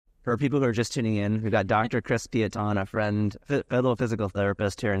For people who are just tuning in, we've got Dr. Chris Pieton, a friend, fellow physical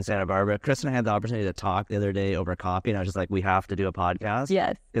therapist here in Santa Barbara. Chris and I had the opportunity to talk the other day over coffee, and I was just like, we have to do a podcast.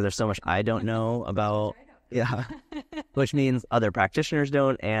 Yes. Because there's so much I don't know about, which means other practitioners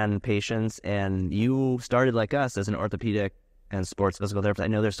don't and patients. And you started like us as an orthopedic and sports physical therapist. I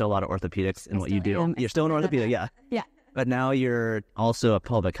know there's still a lot of orthopedics in what you do. You're still an orthopedic, yeah. But now you're also a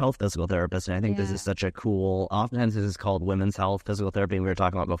pelvic health physical therapist, and I think this is such a cool, oftentimes this is called women's health physical therapy, we were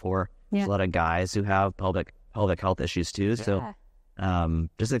talking about before. There's a lot of guys who have pelvic health issues too, so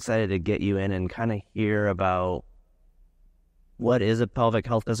just excited to get you in and kind of hear about what is a pelvic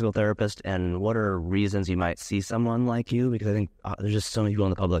health physical therapist and what are reasons you might see someone like you, because I think there's just so many people in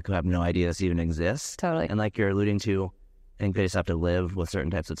the public who have no idea this even exists. Totally. And like you're alluding to, I think they just have to live with certain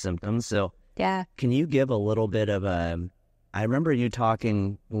types of symptoms, so... Yeah. Can you give a little bit of I remember you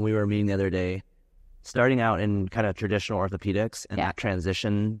talking when we were meeting the other day, starting out in kind of traditional orthopedics and that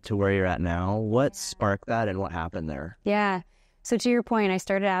transition to where you're at now. What sparked that and what happened there? Yeah. So to your point, I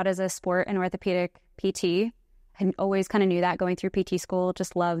started out as a sport and orthopedic PT. I always kind of knew that going through PT school,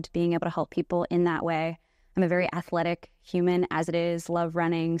 just loved being able to help people in that way. I'm a very athletic human as it is, love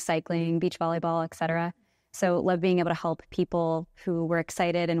running, cycling, beach volleyball, etc. So love being able to help people who were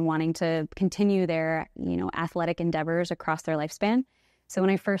excited and wanting to continue their, athletic endeavors across their lifespan. So when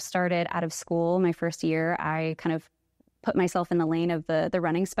I first started out of school, my first year, I kind of put myself in the lane of the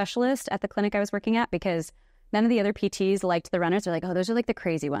running specialist at the clinic I was working at, because none of the other PTs liked the runners. They're like, oh, those are like the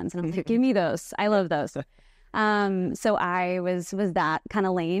crazy ones. And I'm like, give me those. I love those. So I was that kind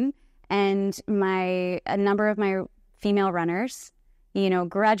of lane. And a number of my female runners,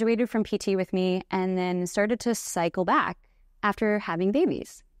 graduated from PT with me and then started to cycle back after having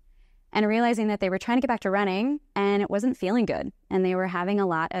babies and realizing that they were trying to get back to running and it wasn't feeling good. And they were having a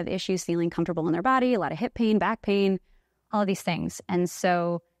lot of issues feeling comfortable in their body, a lot of hip pain, back pain, all of these things. And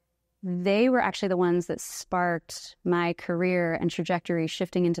so they were actually the ones that sparked my career and trajectory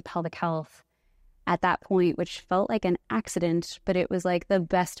shifting into pelvic health at that point, which felt like an accident, but it was like the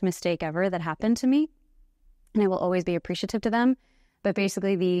best mistake ever that happened to me. And I will always be appreciative to them. But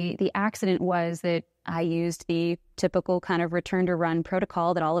basically the accident was that I used the typical kind of return to run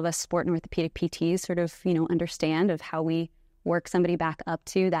protocol that all of us sport and orthopedic PTs sort of, understand of how we work somebody back up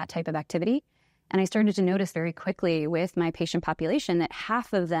to that type of activity. And I started to notice very quickly with my patient population that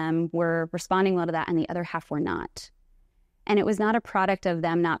half of them were responding well to that and the other half were not. And it was not a product of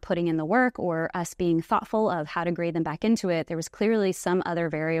them not putting in the work or us being thoughtful of how to grade them back into it. There was clearly some other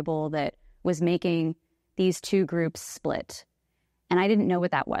variable that was making these two groups split. And I didn't know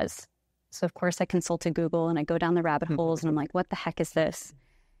what that was. So, of course, I consulted Google and I go down the rabbit holes and I'm like, what the heck is this?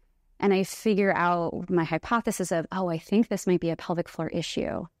 And I figure out my hypothesis of, I think this might be a pelvic floor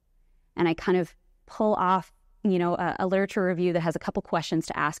issue. And I kind of pull off, a literature review that has a couple questions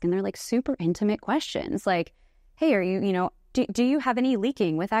to ask. And they're like super intimate questions. Like, hey, are you, do you have any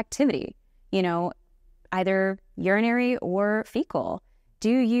leaking with activity? Either urinary or fecal. Do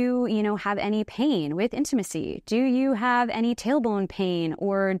you, have any pain with intimacy? Do you have any tailbone pain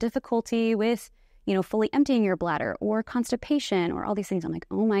or difficulty with, fully emptying your bladder or constipation or all these things? I'm like,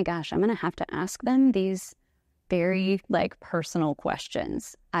 oh my gosh, I'm going to have to ask them these very personal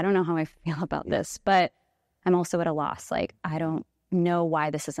questions. I don't know how I feel about this, but I'm also at a loss. I don't know why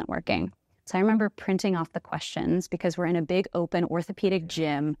this isn't working. So I remember printing off the questions because we're in a big open orthopedic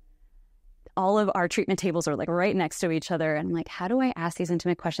gym. All of our treatment tables are right next to each other. And I'm like, how do I ask these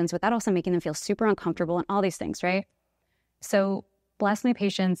intimate questions without also making them feel super uncomfortable and all these things, right? So bless my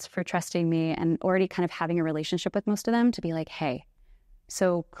patients for trusting me and already kind of having a relationship with most of them to be like, hey,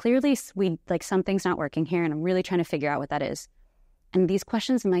 so clearly something's not working here and I'm really trying to figure out what that is. And these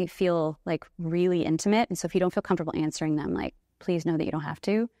questions might feel really intimate. And so if you don't feel comfortable answering them, please know that you don't have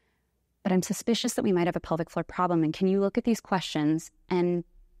to. But I'm suspicious that we might have a pelvic floor problem. And can you look at these questions and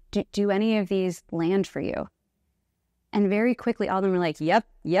do any of these land for you? And very quickly, all of them were like, yep.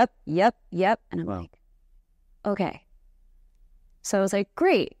 And I'm like, okay. So I was like,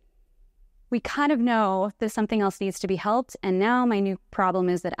 great. We kind of know that something else needs to be helped. And now my new problem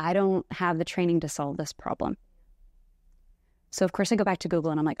is that I don't have the training to solve this problem. So of course I go back to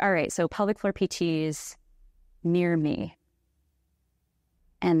Google and I'm like, all right, so pelvic floor PTs near me.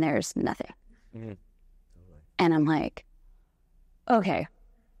 And there's nothing. Mm-hmm. And I'm like, okay.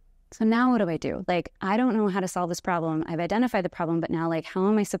 So now what do I do? I don't know how to solve this problem. I've identified the problem, but now how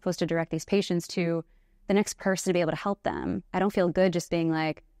am I supposed to direct these patients to the next person to be able to help them? I don't feel good just being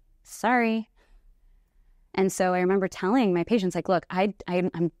sorry. And so I remember telling my patients, look, I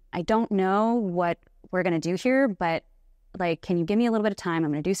don't know what we're going to do here, but can you give me a little bit of time?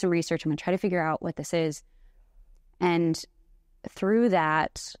 I'm going to do some research. I'm going to try to figure out what this is. And through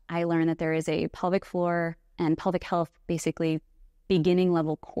that, I learned that there is a pelvic floor and pelvic health, basically beginning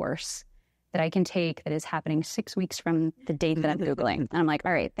level course that I can take that is happening 6 weeks from the date that I'm Googling. And I'm like,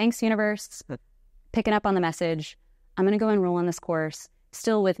 all right, thanks, universe. Picking up on the message. I'm going to go enroll in this course,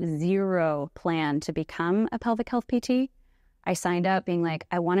 still with zero plan to become a pelvic health PT. I signed up being like,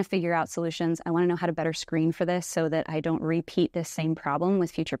 I want to figure out solutions. I want to know how to better screen for this so that I don't repeat this same problem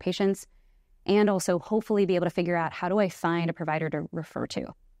with future patients. And also hopefully be able to figure out, how do I find a provider to refer to?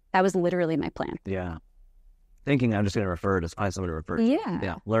 That was literally my plan. Yeah. Thinking I'm just going to find someone to refer to.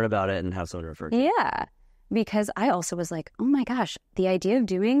 Yeah. Learn about it and have someone to refer to. Yeah. Because I also was like, oh my gosh, the idea of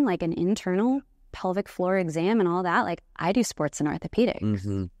doing like an internal pelvic floor exam and all that, like I do sports and orthopedics.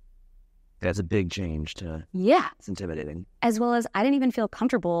 Mm-hmm. That's a big change to. Yeah. It's intimidating. As well as I didn't even feel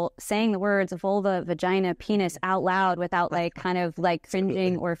comfortable saying the words vulva, vagina, penis out loud without like kind of like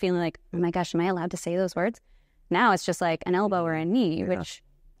cringing or feeling like, oh my gosh, am I allowed to say those words? Now it's just like an elbow or a knee, which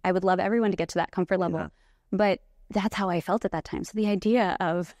I would love everyone to get to that comfort level. Yeah. But that's how I felt at that time. So the idea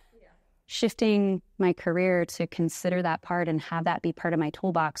of shifting my career to consider that part and have that be part of my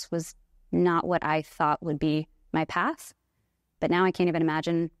toolbox was not what I thought would be my path. But now I can't even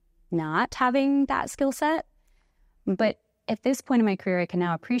imagine not having that skill set. But at this point in my career, I can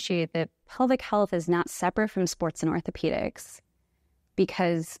now appreciate that pelvic health is not separate from sports and orthopedics,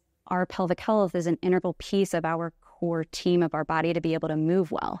 because our pelvic health is an integral piece of our core team of our body to be able to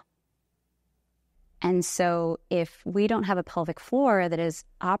move well. And so if we don't have a pelvic floor that is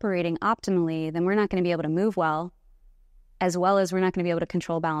operating optimally, then we're not going to be able to move well as we're not going to be able to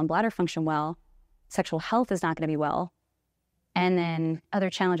control bowel and bladder function well. Sexual health is not going to be well. And then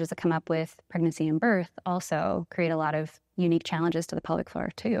other challenges that come up with pregnancy and birth also create a lot of unique challenges to the pelvic floor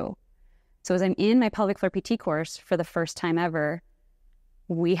too. So as I'm in my pelvic floor PT course for the first time ever,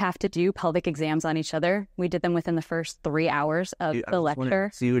 we have to do pelvic exams on each other. We did them within the first 3 hours of the lecture.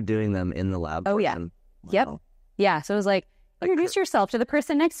 So you were doing them in the lab? Oh, yeah. Wow. Yep. Yeah. So it was like, introduce yourself to the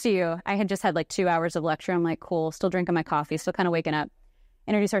person next to you. I had just had like 2 hours of lecture. I'm like, cool, still drinking my coffee, still kind of waking up.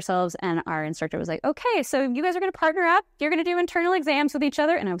 Introduce ourselves. And our instructor was like, okay, so you guys are going to partner up. You're going to do internal exams with each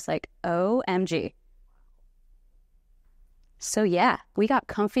other. And I was like, OMG. So yeah, we got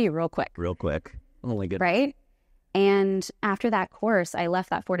comfy real quick. Real quick. Oh my goodness. Right? And after that course, I left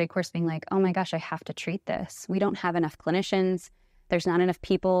that 4-day course being like, oh my gosh, I have to treat this. We don't have enough clinicians. There's not enough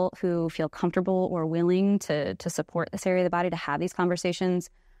people who feel comfortable or willing to support this area of the body to have these conversations.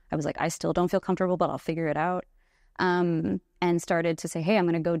 I was like, I still don't feel comfortable, but I'll figure it out. And started to say, hey, I'm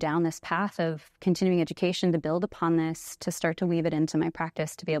going to go down this path of continuing education to build upon this, to start to weave it into my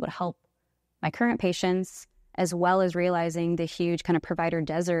practice, to be able to help my current patients, as well as realizing the huge kind of provider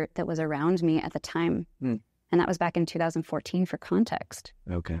desert that was around me at the time. And that was back in 2014 for context.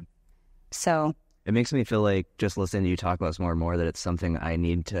 Okay. So it makes me feel like, just listening to you talk about this more and more, that it's something I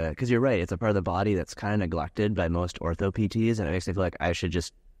need to, because you're right, it's a part of the body that's kind of neglected by most ortho PTs, and it makes me feel like I should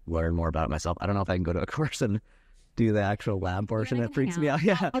just learn more about it myself. I don't know if I can go to a course and do the actual lab portion. That freaks me out.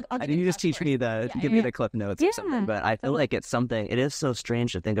 Yeah. I need you just teach me give me the clip notes or something. But I feel like it's something, it is so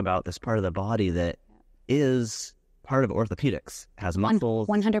strange to think about this part of the body that is part of orthopedics, has muscles,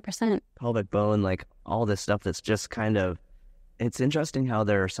 100%, pelvic bone, like all this stuff that's just kind of, it's interesting how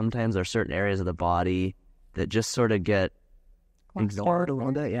there are certain areas of the body that just sort of get ignored a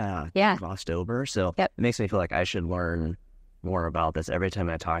little bit. Yeah. Glossed over. So It makes me feel like I should learn more about this. Every time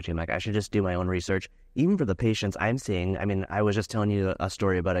I talk to him, like I should just do my own research, even for the patients I'm seeing. I mean, I was just telling you a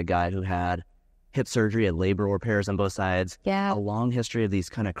story about a guy who had hip surgery, had labral repairs on both sides, a long history of these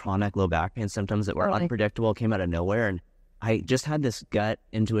kind of chronic low back pain symptoms that were unpredictable, came out of nowhere. And I just had this gut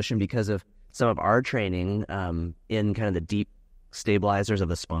intuition because of some of our training in kind of the deep stabilizers of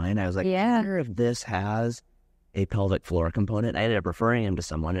the spine. I was like, I wonder if this has a pelvic floor component. I ended up referring him to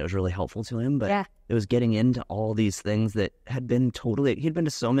someone. It was really helpful to him, but it was getting into all these things that he'd been to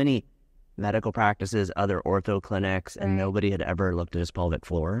so many medical practices, other ortho clinics, and nobody had ever looked at his pelvic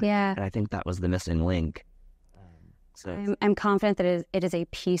floor. Yeah. And I think that was the missing link. I'm confident that it is a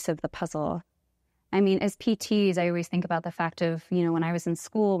piece of the puzzle. I mean, as PTs, I always think about the fact of, when I was in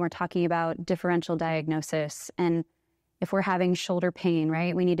school, we're talking about differential diagnosis. And if we're having shoulder pain,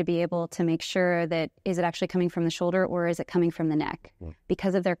 right, we need to be able to make sure that, is it actually coming from the shoulder or is it coming from the neck?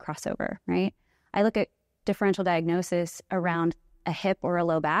 Because of their crossover, right? I look at differential diagnosis around a hip or a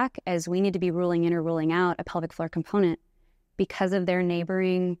low back as we need to be ruling in or ruling out a pelvic floor component because of their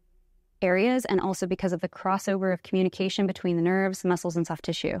neighboring areas and also because of the crossover of communication between the nerves, muscles, and soft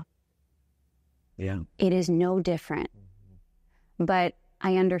tissue. Yeah. It is no different. But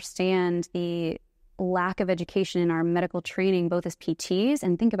I understand the lack of education in our medical training, both as PTs,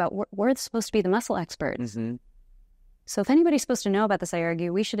 and think about we're supposed to be the muscle experts. So if anybody's supposed to know about this, I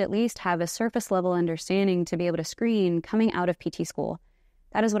argue, we should at least have a surface level understanding to be able to screen coming out of PT school.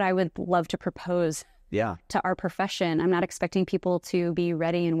 That is what I would love to propose to our profession. I'm not expecting people to be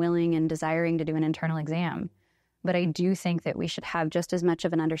ready and willing and desiring to do an internal exam. But I do think that we should have just as much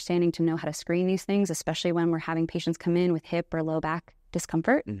of an understanding to know how to screen these things, especially when we're having patients come in with hip or low back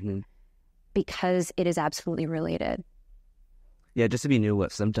discomfort, because it is absolutely related. Yeah, just to be new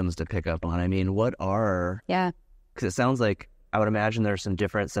what symptoms to pick up on. I mean, what are... Yeah. Because it sounds like, I would imagine there's some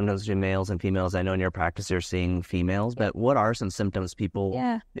different symptoms between males and females. I know in your practice you're seeing females, but what are some symptoms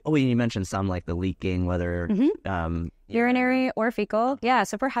people... Oh, you mentioned some like the leaking, whether... urinary or fecal. Yeah,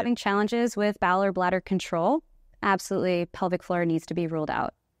 so if we're having challenges with bowel or bladder control, absolutely pelvic floor needs to be ruled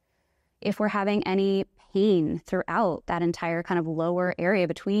out. If we're having any pain throughout that entire kind of lower area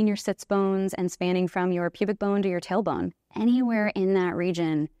between your sits bones and spanning from your pubic bone to your tailbone, anywhere in that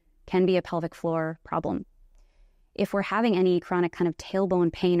region can be a pelvic floor problem. If we're having any chronic kind of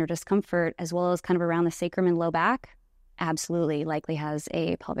tailbone pain or discomfort, as well as kind of around the sacrum and low back, absolutely likely has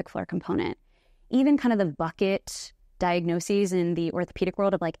a pelvic floor component. Even kind of the bucket diagnoses in the orthopedic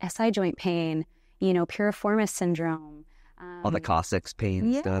world of like SI joint pain, piriformis syndrome. All the coccyx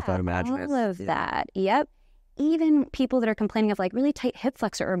pain stuff, I'd imagine. All of that. Yep. Even people that are complaining of like really tight hip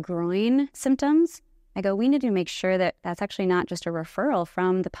flexor or groin symptoms, I go, we need to make sure that that's actually not just a referral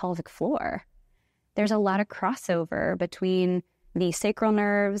from the pelvic floor. There's a lot of crossover between the sacral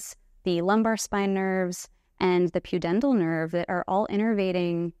nerves, the lumbar spine nerves, and the pudendal nerve that are all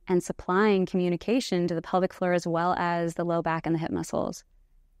innervating and supplying communication to the pelvic floor as well as the low back and the hip muscles.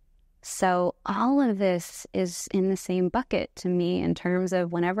 So all of this is in the same bucket to me in terms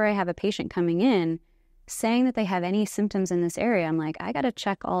of whenever I have a patient coming in saying that they have any symptoms in this area, I'm like, I got to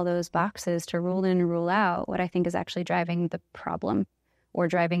check all those boxes to rule in and rule out what I think is actually driving the problem or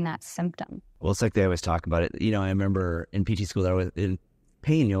driving that symptom. Well, it's like they always talk about it. I remember in PT school, in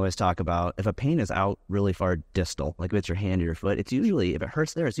pain, you always talk about if a pain is out really far distal, like if it's your hand or your foot, it's usually, if it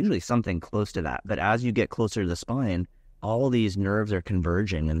hurts there, it's usually something close to that. But as you get closer to the spine, all these nerves are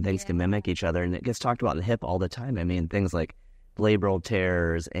converging and things can mimic each other. And it gets talked about in the hip all the time. I mean, things like labral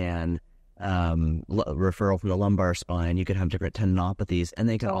tears and referral from the lumbar spine. You could have different tendinopathies and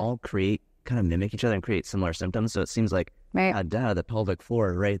they can all kind of mimic each other and create similar symptoms. So it seems like, the pelvic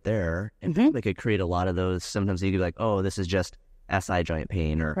floor right there, and probably could create a lot of those symptoms. You could be like, oh, this is just SI joint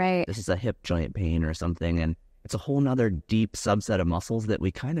pain, or this is a hip joint pain or something. And it's a whole nother deep subset of muscles that we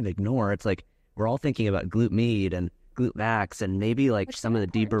kind of ignore. It's like we're all thinking about glute med and glute max and maybe like some of the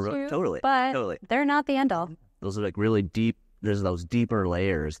deeper... Totally. They're not the end all. Those are like really deep. There's those deeper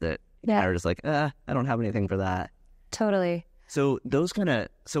layers that are just like, I don't have anything for that. Totally. So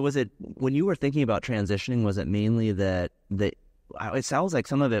was it, when you were thinking about transitioning, was it mainly that it sounds like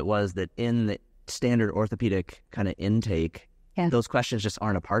some of it was that in the standard orthopedic kind of intake, those questions just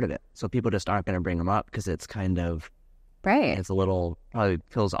aren't a part of it. So people just aren't going to bring them up because it's kind of, it's a little, probably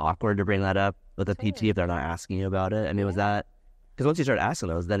feels awkward to bring that up with a PT if they're not asking you about it. I mean, was that, because once you start asking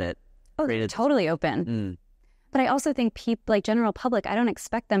those, then it created... totally open. But I also think people, like general public, I don't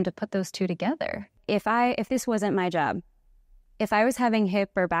expect them to put those two together. If this wasn't my job, if I was having hip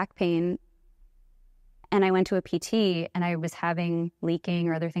or back pain and I went to a PT and I was having leaking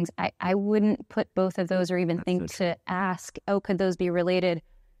or other things, I wouldn't put both of those or even think to ask, could those be related?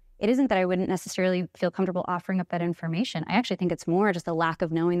 It isn't that I wouldn't necessarily feel comfortable offering up that information. I actually think it's more just a lack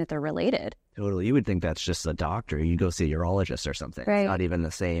of knowing that they're related. Totally. You would think that's just a doctor. You go see a urologist or something. Right. It's not even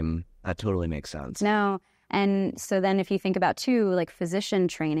the same. That totally makes sense. No. And so then if you think about too, like physician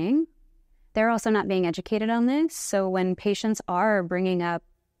training, they're also not being educated on this. So when patients are bringing up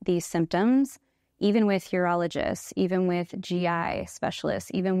these symptoms, even with urologists, even with GI specialists,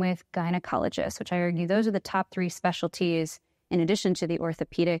 even with gynecologists, which I argue those are the top 3 specialties in addition to the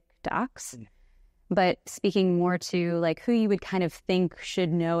orthopedic docs. But speaking more to like who you would kind of think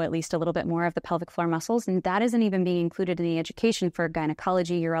should know at least a little bit more of the pelvic floor muscles, and that isn't even being included in the education for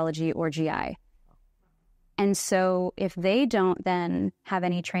gynecology, urology, or GI. And so if they don't then have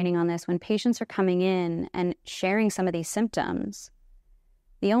any training on this, when patients are coming in and sharing some of these symptoms,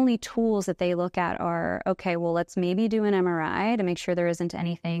 the only tools that they look at are, okay, well, let's maybe do an MRI to make sure there isn't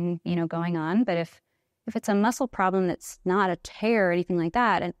anything, going on. But if it's a muscle problem that's not a tear or anything like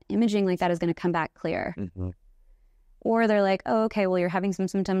that, and imaging like that is going to come back clear. Or they're like, oh, okay, well, you're having some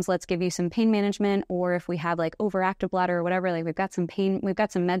symptoms. Let's give you some pain management. Or if we have like overactive bladder or whatever, like we've got some pain, we've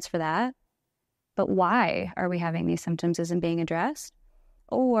got some meds for that. But why are we having these symptoms isn't being addressed?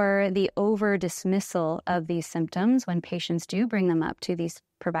 Or the over dismissal of these symptoms when patients do bring them up to these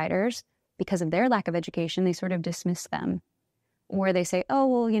providers because of their lack of education, they sort of dismiss them. Or they say, oh,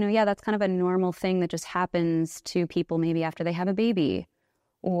 well, yeah, that's kind of a normal thing that just happens to people maybe after they have a baby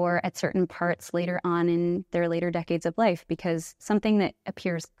or at certain parts later on in their later decades of life, because something that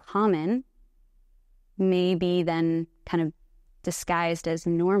appears common may be then kind of disguised as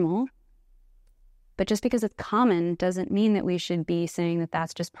normal. But just because it's common doesn't mean that we should be saying that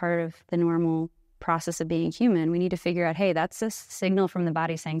that's just part of the normal process of being human. We need to figure out, hey, that's a signal from the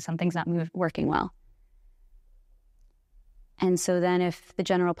body saying something's not working well. And so then if the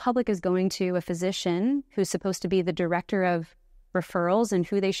general public is going to a physician who's supposed to be the director of referrals and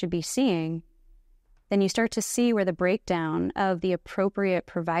who they should be seeing, then you start to see where the breakdown of the appropriate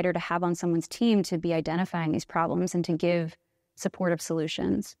provider to have on someone's team to be identifying these problems and to give supportive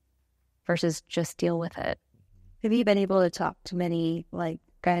solutions versus just deal with it. Have you been able to talk to many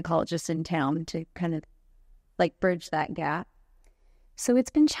gynecologists in town to kind of bridge that gap? So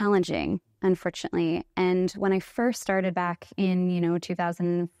it's been challenging, unfortunately. And when I first started back in,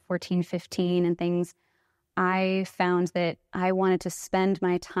 2014, 15 and things, I found that I wanted to spend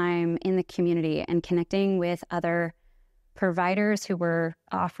my time in the community and connecting with other providers who were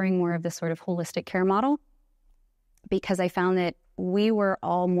offering more of this sort of holistic care model, because I found that we were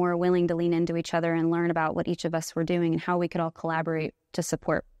all more willing to lean into each other and learn about what each of us were doing and how we could all collaborate to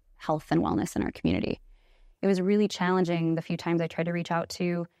support health and wellness in our community. It was really challenging the few times I tried to reach out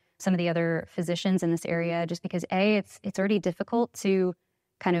to some of the other physicians in this area, just because it's already difficult to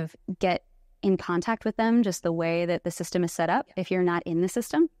kind of get in contact with them, just the way that the system is set up if you're not in the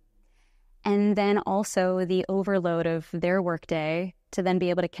system. And then also the overload of their workday to then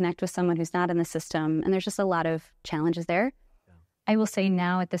be able to connect with someone who's not in the system. And there's just a lot of challenges there. Yeah. I will say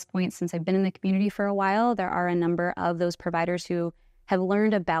now at this point, since I've been in the community for a while, there are a number of those providers who have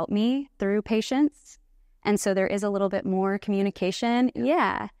learned about me through patients. And so there is a little bit more communication.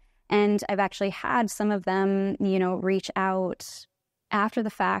 Yeah. And I've actually had some of them, reach out after the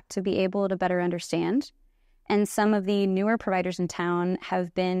fact to be able to better understand. And some of the newer providers in town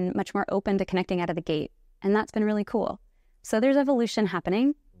have been much more open to connecting out of the gate. And that's been really cool. So there's evolution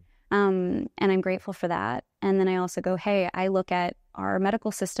happening. And I'm grateful for that. And then I also go, hey, I look at our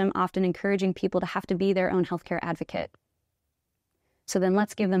medical system often encouraging people to have to be their own healthcare advocate. So then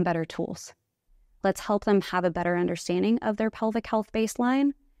let's give them better tools. Let's help them have a better understanding of their pelvic health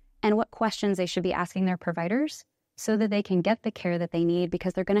baseline and what questions they should be asking their providers so that they can get the care that they need,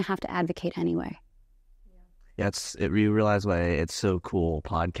 because they're going to have to advocate anyway. Yeah, you realize why it's so cool,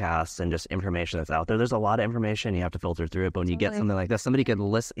 podcasts and just information that's out there. There's a lot of information, you have to filter through it, but when you get something like this, somebody could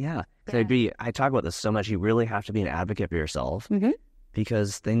listen. Yeah. I talk about this so much, you really have to be an advocate for yourself,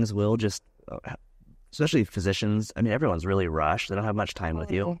 because things will just, especially physicians, everyone's really rushed. They don't have much time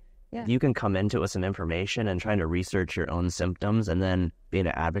with you. Yeah. You can come into it with some information and trying to research your own symptoms and then being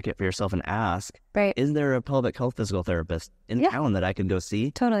an advocate for yourself and ask, is there a pelvic health physical therapist in town that I can go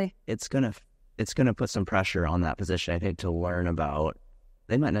see? Totally. It's going to put some pressure on that physician, I think, to learn about.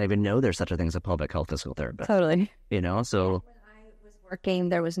 They might not even know there's such a thing as a pelvic health physical therapist. Totally. So. When I was working,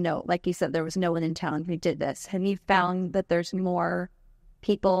 there was like you said, there was no one in town who did this. Have you found that there's more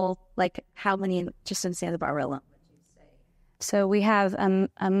people, how many just in Santa Barbara alone? So we have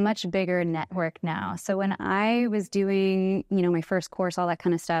a much bigger network now. So when I was doing, my first course, all that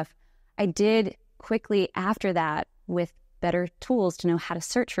kind of stuff, I did quickly after that, with better tools to know how to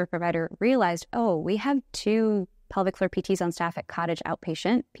search for a provider, realized, we have 2 pelvic floor PTs on staff at Cottage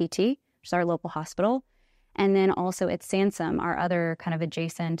Outpatient PT, which is our local hospital, and then also at Sansum, our other kind of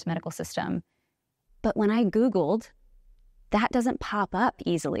adjacent medical system. But when I Googled, that doesn't pop up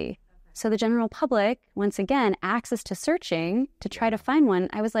easily. So the general public, once again, access to searching to try to find one,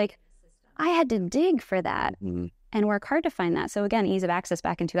 I was like, I had to dig for that and work hard to find that. So again, ease of access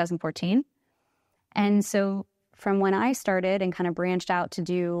back in 2014. And so from when I started and kind of branched out to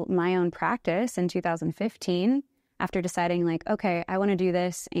do my own practice in 2015, after deciding okay, I want to do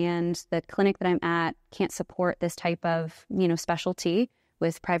this, and the clinic that I'm at can't support this type of, specialty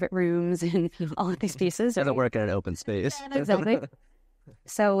with private rooms and all of these pieces. Doesn't work in an open space. Exactly.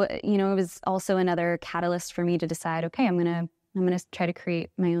 So, it was also another catalyst for me to decide, okay, I'm going to try to create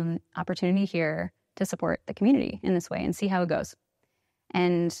my own opportunity here to support the community in this way and see how it goes.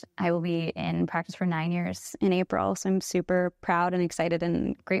 And I will be in practice for 9 years in April. So I'm super proud and excited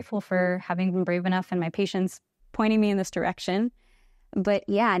and grateful for having been brave enough and my patients pointing me in this direction. But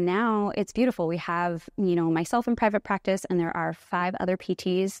yeah, now it's beautiful. We have, myself in private practice, and there are 5 other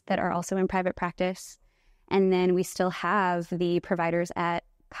PTs that are also in private practice. And then we still have the providers at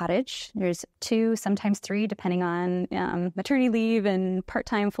Cottage. There's 2, sometimes 3, depending on maternity leave and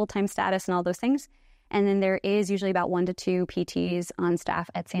part-time, full-time status and all those things. And then there is usually about 1 to 2 PTs on staff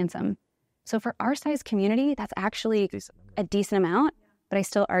at Sansum. So for our size community, that's actually a decent amount, but I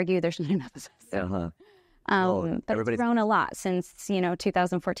still argue there's not enough of us. But it's grown a lot since,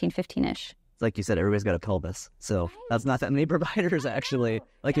 2014, 15-ish. Like you said, everybody's got a pelvis. So that's not that many providers, actually.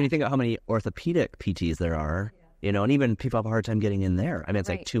 Like when you think about how many orthopedic PTs there are, and even people have a hard time getting in there. I mean, it's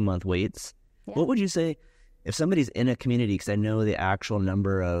like 2-month waits. Yeah. What would you say if somebody's in a community, because I know the actual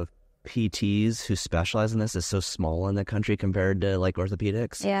number of PTs who specialize in this is so small in the country compared to like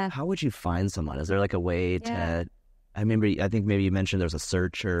orthopedics. Yeah. How would you find someone? Is there like a way to, I think maybe you mentioned there's a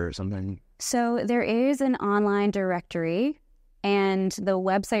search or something. So there is an online directory, and the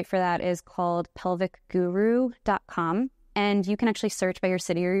website for that is called pelvicguru.com. And you can actually search by your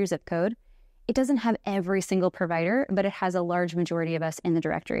city or your zip code. It doesn't have every single provider, but it has a large majority of us in the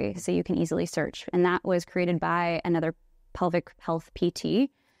directory, so you can easily search. And that was created by another pelvic health PT,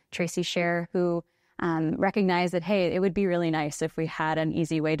 Tracy Scher, who recognized that, hey, it would be really nice if we had an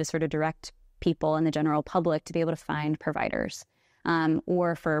easy way to sort of direct people in the general public to be able to find providers,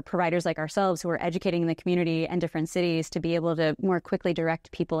 or for providers like ourselves who are educating the community and different cities to be able to more quickly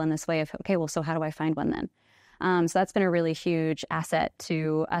direct people in this way of, okay, well, so how do I find one then? So that's been a really huge asset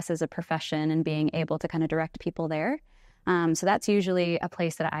to us as a profession and being able to kind of direct people there. So that's usually a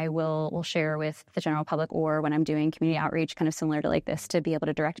place that I will share with the general public, or when I'm doing community outreach, kind of similar to like this, to be able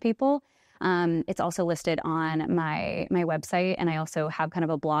to direct people. It's also listed on my website, and I also have kind of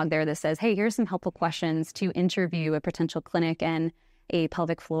a blog there that says, hey, here's some helpful questions to interview a potential clinic and a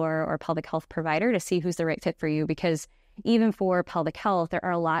pelvic floor or pelvic health provider to see who's the right fit for you. Because even for pelvic health, there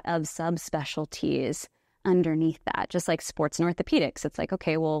are a lot of subspecialties underneath that, just like sports and orthopedics. It's like,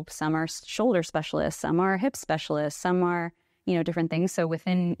 okay, well, some are shoulder specialists, some are hip specialists, some are, different things. So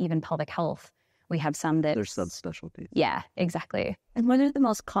within even pelvic health, we have some that... There's subspecialties. Yeah, exactly. And what are the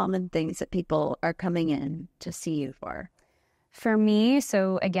most common things that people are coming in to see you for? For me,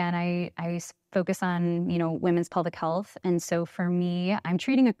 so again, I focus on, women's pelvic health. And so for me, I'm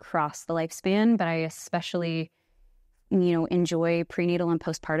treating across the lifespan, but I especially, enjoy prenatal and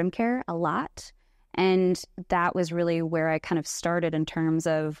postpartum care a lot. And that was really where I kind of started in terms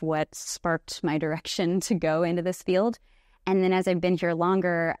of what sparked my direction to go into this field. And then as I've been here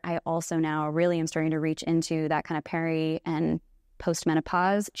longer, I also now really am starting to reach into that kind of peri and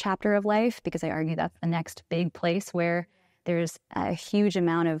postmenopause chapter of life, because I argue that's the next big place where there's a huge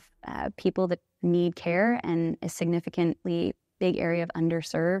amount of people that need care, and a significantly big area of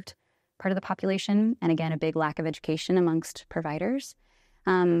underserved part of the population. And again, a big lack of education amongst providers.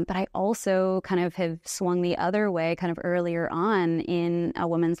 But I also kind of have swung the other way kind of earlier on in a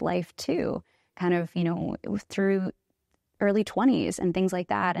woman's life too, kind of, through early 20s and things like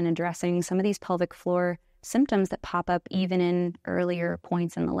that, and addressing some of these pelvic floor symptoms that pop up even in earlier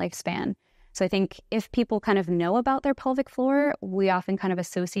points in the lifespan. So I think if people kind of know about their pelvic floor, we often kind of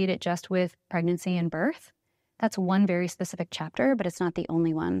associate it just with pregnancy and birth. That's one very specific chapter, but it's not the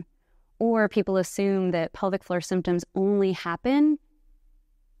only one. Or people assume that pelvic floor symptoms only happen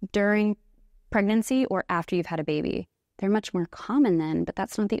during pregnancy or after you've had a baby. They're much more common then, but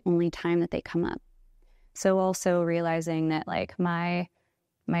that's not the only time that they come up. So also realizing that like my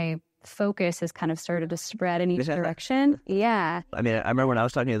focus has kind of started to spread in each direction. Yeah. I mean, I remember when I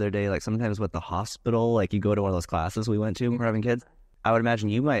was talking the other day, like sometimes with the hospital, like you go to one of those classes we went to when we were having kids, I would imagine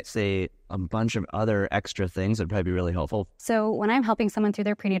you might say a bunch of other extra things that would probably be really helpful. So when I'm helping someone through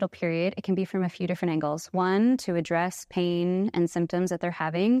their prenatal period, it can be from a few different angles. One, to address pain and symptoms that they're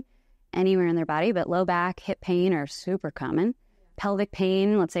having anywhere in their body, but low back, hip pain are super common. Pelvic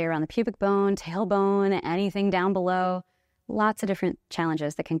pain, let's say around the pubic bone, tailbone, anything down below, lots of different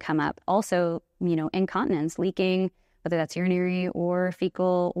challenges that can come up. Also, incontinence, leaking, whether that's urinary or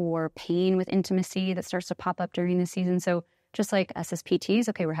fecal, or pain with intimacy that starts to pop up during the season. So just like us as PTs,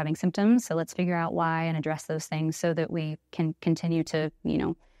 okay, we're having symptoms, so let's figure out why and address those things so that we can continue to,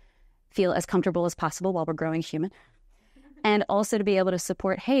 feel as comfortable as possible while we're growing human. And also to be able to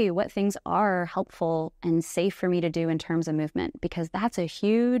support, hey, what things are helpful and safe for me to do in terms of movement, because that's a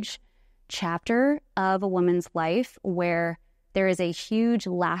huge chapter of a woman's life where there is a huge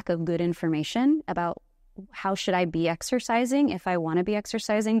lack of good information about how should I be exercising if I want to be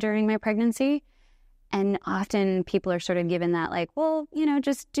exercising during my pregnancy. And often people are sort of given that like, well,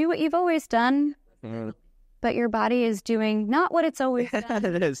 just do what you've always done. But your body is doing not what it's always done.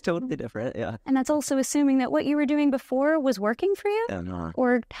 It is totally different, yeah. And that's also assuming that what you were doing before was working for you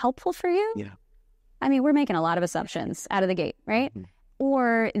or helpful for you. Yeah. I mean, we're making a lot of assumptions out of the gate, right? Mm-hmm.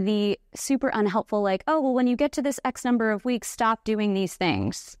 Or the super unhelpful, like, oh, well, when you get to this X number of weeks, stop doing these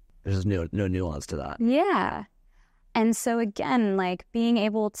things. There's no nuance to that. Yeah. And so again, like being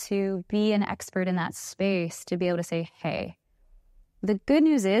able to be an expert in that space, to be able to say, hey, The good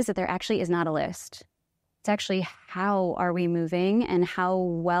news is that there actually is not a list. It's actually how are we moving and how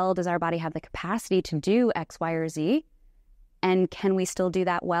well does our body have the capacity to do X, Y, or Z? And can we still do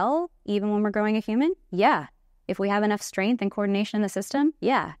that well even when we're growing a human? Yeah. If we have enough strength and coordination in the system,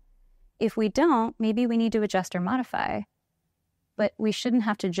 yeah. If we don't, maybe we need to adjust or modify. But we shouldn't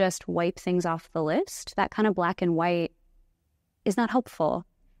have to just wipe things off the list. That kind of black and white is not helpful.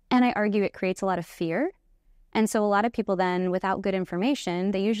 And I argue it creates a lot of fear. And so a lot of people then, without good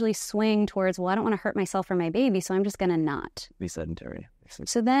information, they usually swing towards, well, I don't want to hurt myself or my baby, so I'm just going to not. Be sedentary.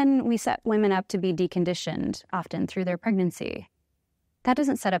 So then we set women up to be deconditioned often through their pregnancy. That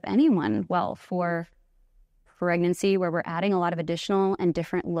doesn't set up anyone well for pregnancy, where we're adding a lot of additional and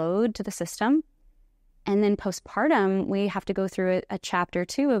different load to the system. And then postpartum, we have to go through a chapter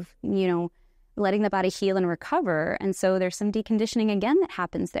 2 of, letting the body heal and recover. And so there's some deconditioning again that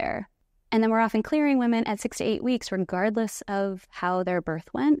happens there. And then we're often clearing women at 6 to 8 weeks, regardless of how their birth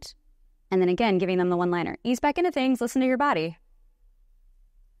went. And then again, giving them the one-liner, ease back into things, listen to your body.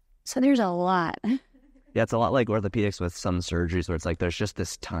 So there's a lot. Yeah, it's a lot like orthopedics with some surgeries where it's like there's just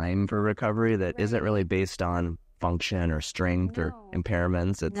this time for recovery that isn't really based on function or strength or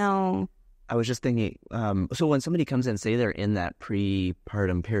impairments. No. I was just thinking, so when somebody comes in, say they're in that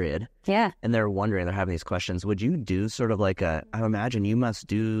prepartum period, and they're wondering, they're having these questions, would you do sort of like I imagine you must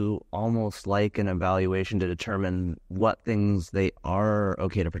do almost like an evaluation to determine what things they are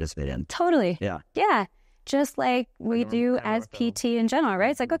okay to participate in? Totally. Yeah. Yeah. Just like we do as PT in general,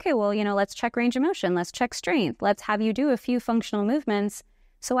 right? It's like, okay, well, let's check range of motion. Let's check strength. Let's have you do a few functional movements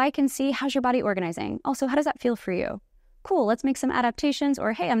so I can see how's your body organizing. Also, how does that feel for you? Cool, let's make some adaptations.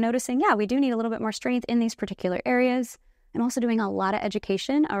 Or, hey, I'm noticing, we do need a little bit more strength in these particular areas. I'm also doing a lot of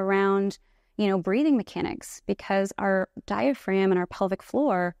education around, breathing mechanics, because our diaphragm and our pelvic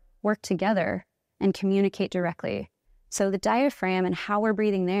floor work together and communicate directly. So the diaphragm and how we're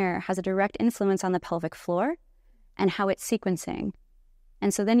breathing there has a direct influence on the pelvic floor and how it's sequencing.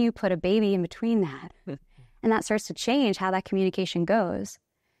 And so then you put a baby in between that, and that starts to change how that communication goes.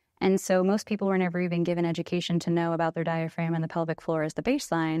 And so most people were never even given education to know about their diaphragm and the pelvic floor as the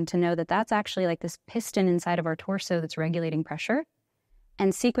baseline, to know that that's actually like this piston inside of our torso that's regulating pressure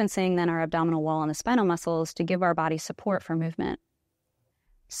and sequencing then our abdominal wall and the spinal muscles to give our body support for movement.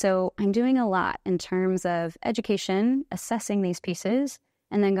 So I'm doing a lot in terms of education, assessing these pieces,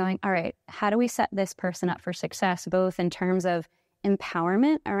 and then going, all right, how do we set this person up for success, both in terms of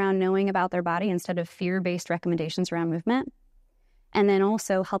empowerment around knowing about their body instead of fear-based recommendations around movement, and then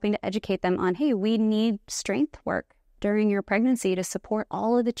also helping to educate them on, hey, we need strength work during your pregnancy to support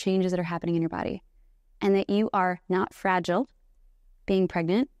all of the changes that are happening in your body, and that you are not fragile being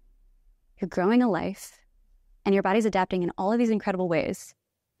pregnant. You're growing a life, and your body's adapting in all of these incredible ways.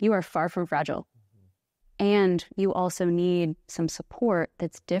 You are far from fragile. And you also need some support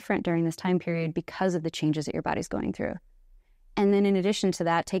that's different during this time period because of the changes that your body's going through. And then in addition to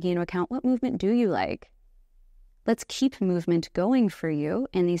that, taking into account, what movement do you like? Let's keep movement going for you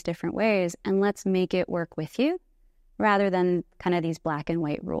in these different ways, and let's make it work with you rather than kind of these black and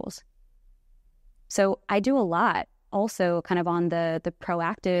white rules. So I do a lot also kind of on the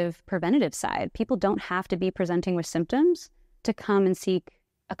proactive preventative side. People don't have to be presenting with symptoms to come and seek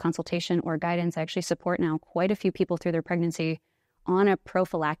a consultation or guidance. I actually support now quite a few people through their pregnancy on a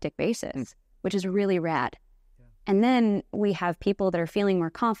prophylactic basis, which is really rad. Yeah. And then we have people that are feeling more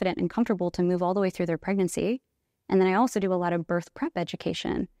confident and comfortable to move all the way through their pregnancy. And then I also do a lot of birth prep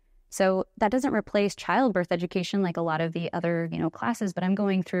education. So that doesn't replace childbirth education like a lot of the other, classes, but I'm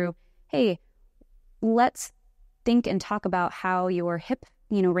going through, hey, let's think and talk about how your hip,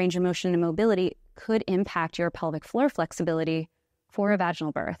 range of motion and mobility could impact your pelvic floor flexibility for a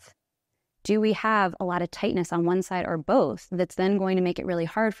vaginal birth. Do we have a lot of tightness on one side or both that's then going to make it really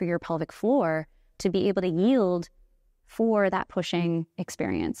hard for your pelvic floor to be able to yield for that pushing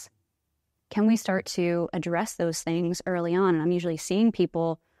experience? Can we start to address those things early on? And I'm usually seeing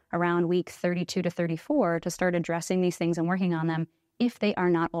people around week 32 to 34 to start addressing these things and working on them if they are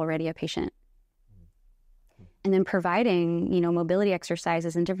not already a patient. And then providing, mobility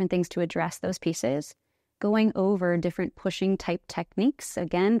exercises and different things to address those pieces, going over different pushing type techniques,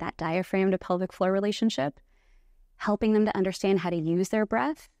 again, that diaphragm to pelvic floor relationship, helping them to understand how to use their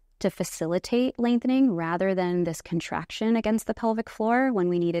breath to facilitate lengthening rather than this contraction against the pelvic floor when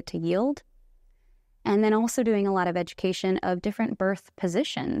we need it to yield. And then also doing a lot of education of different birth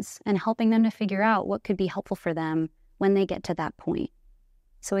positions and helping them to figure out what could be helpful for them when they get to that point.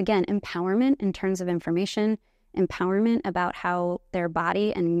 So again, empowerment in terms of information, empowerment about how their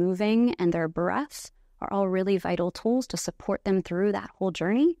body and moving and their breaths are all really vital tools to support them through that whole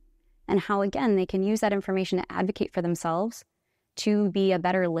journey, and how, again, they can use that information to advocate for themselves, to be a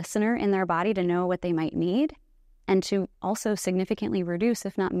better listener in their body to know what they might need, and to also significantly reduce,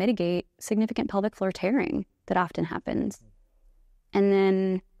 if not mitigate, significant pelvic floor tearing that often happens. And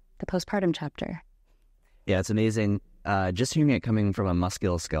then the postpartum chapter. Yeah, it's amazing. Just hearing it coming from a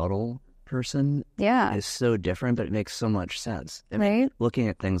musculoskeletal person is so different, but it makes so much sense. I mean, looking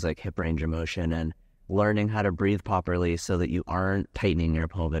at things like hip range of motion and learning how to breathe properly so that you aren't tightening your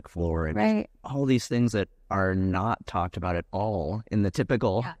pelvic floor, and all these things that are not talked about at all in the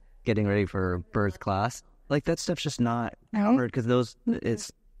typical getting ready for birth class. Like, that stuff's just not covered because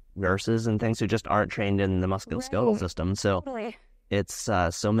it's nurses and things who just aren't trained in the musculoskeletal system. So it's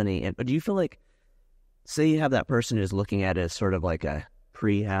so many. But do you feel like, say you have that person who's looking at it as sort of like a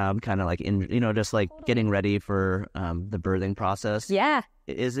prehab, kind of like just like getting ready for the birthing process? Yeah.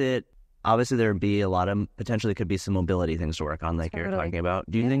 Is it, obviously there would be a lot of, potentially could be some mobility things to work on, like you're talking about.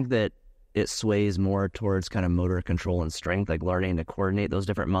 Do you think that it sways more towards kind of motor control and strength, like learning to coordinate those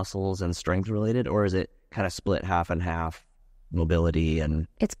different muscles and strength related, or is it kind of split half and half, mobility and...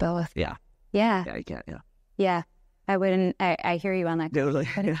 It's both. Yeah. Yeah. You can't, Yeah. I hear you on that. Totally.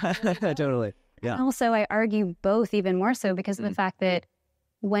 Totally. Yeah. And also, I argue both even more so because of the fact that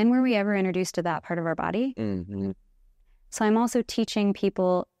when were we ever introduced to that part of our body? Mm-hmm. So I'm also teaching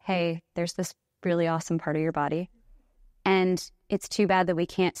people, hey, there's this really awesome part of your body. And it's too bad that we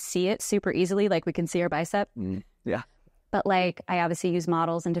can't see it super easily, like we can see our bicep. Yeah. But like, I obviously use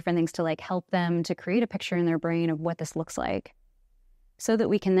models and different things to like help them to create a picture in their brain of what this looks like, so that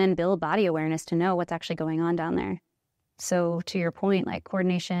we can then build body awareness to know what's actually going on down there. So to your point, like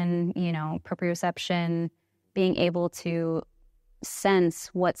coordination, proprioception, being able to sense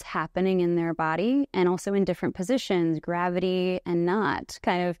what's happening in their body and also in different positions, gravity and not,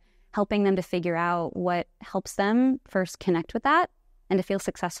 kind of helping them to figure out what helps them first connect with that and to feel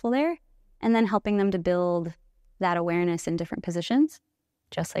successful there, and then helping them to build that awareness in different positions,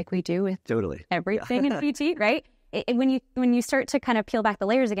 just like we do with everything in PT, right? When you start to kind of peel back the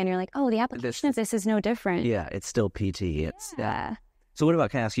layers again, you're like, oh, the application of this is no different. Yeah, it's still PT. So what about,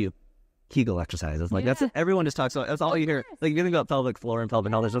 can I ask you, Kegel exercises? Like that's, everyone just talks about, that's all you hear. Like you're going about pelvic floor and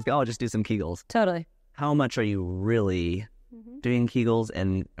pelvic health, just go, oh, just do some Kegels. Totally. How much are you really doing Kegels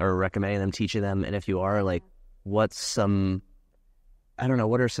or recommending them, teaching them? And if you are, like, what's some, I don't know,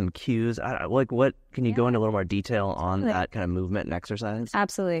 what are some cues? What can you go into a little more detail on that kind of movement and exercise?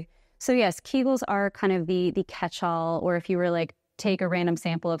 Absolutely. So yes, Kegels are kind of the catch-all, or if you were like, take a random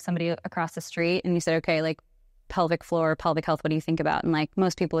sample of somebody across the street and you said, okay, like pelvic floor, pelvic health, what do you think about? And like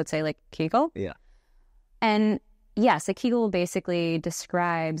most people would say like Kegel. Yeah. And yes, a Kegel basically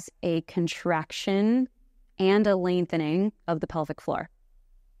describes a contraction and a lengthening of the pelvic floor.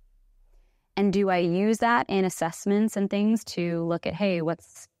 And do I use that in assessments and things to look at, hey,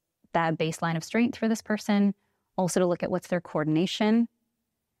 what's that baseline of strength for this person? Also to look at what's their coordination.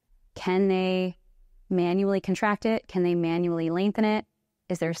 Can they manually contract it? Can they manually lengthen it?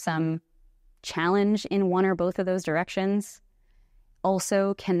 Is there some challenge in one or both of those directions?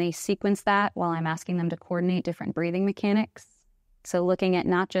 Also, can they sequence that while I'm asking them to coordinate different breathing mechanics? So looking at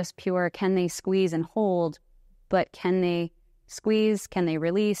not just pure, can they squeeze and hold, but can they squeeze? Can they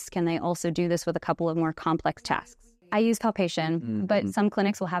release? Can they also do this with a couple of more complex tasks? I use palpation, but some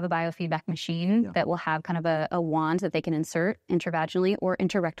clinics will have a biofeedback machine that will have kind of a wand that they can insert intravaginally or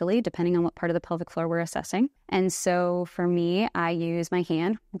interrectally, depending on what part of the pelvic floor we're assessing. And so for me, I use my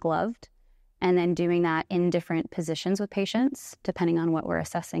hand, gloved, and then doing that in different positions with patients, depending on what we're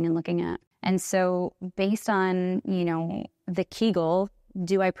assessing and looking at. And so based on, the Kegel,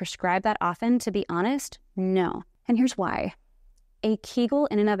 do I prescribe that often? To be honest, no. And here's why. A Kegel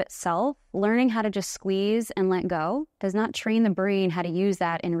in and of itself, learning how to just squeeze and let go, does not train the brain how to use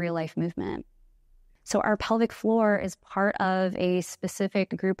that in real life movement. So our pelvic floor is part of a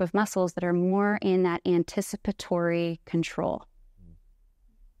specific group of muscles that are more in that anticipatory control.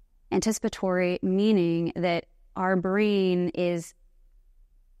 Anticipatory meaning that our brain is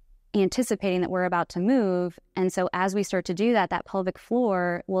anticipating that we're about to move. And so as we start to do that, that pelvic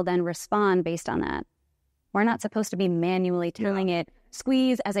floor will then respond based on that. We're not supposed to be manually telling it,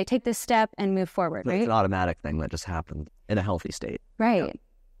 squeeze as I take this step and move forward, right? It's an automatic thing that just happened in a healthy state. Right. Yeah.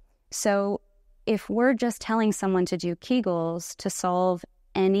 So if we're just telling someone to do Kegels to solve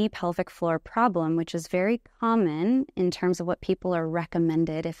any pelvic floor problem, which is very common in terms of what people are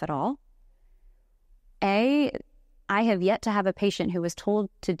recommended, if at all, I have yet to have a patient who was told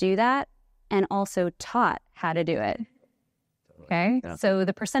to do that and also taught how to do it. Okay. Yeah. So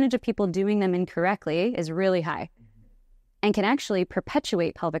the percentage of people doing them incorrectly is really high and can actually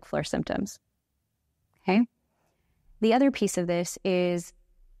perpetuate pelvic floor symptoms. Okay. The other piece of this is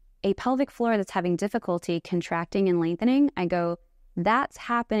a pelvic floor that's having difficulty contracting and lengthening, I go, that's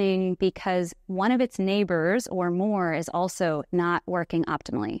happening because one of its neighbors or more is also not working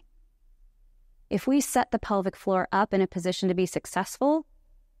optimally. If we set the pelvic floor up in a position to be successful,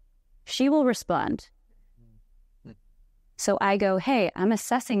 she will respond. So I go, hey, I'm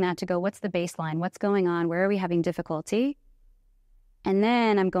assessing that to go, what's the baseline? What's going on? Where are we having difficulty? And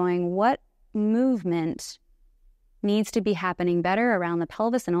then I'm going, what movement needs to be happening better around the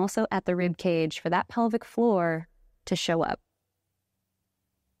pelvis and also at the rib cage for that pelvic floor to show up?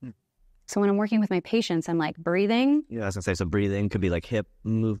 So when I'm working with my patients, I'm like, breathing. Yeah, I was going to say, so breathing could be like hip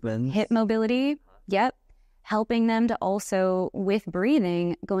movements. Hip mobility. Yep. Helping them to also, with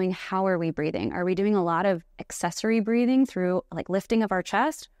breathing, going, how are we breathing? Are we doing a lot of accessory breathing through like lifting of our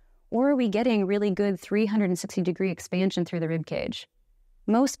chest? Or are we getting really good 360-degree expansion through the rib cage?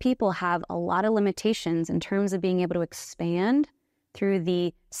 Most people have a lot of limitations in terms of being able to expand through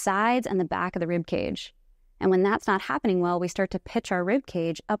the sides and the back of the rib cage. And when that's not happening well, we start to pitch our rib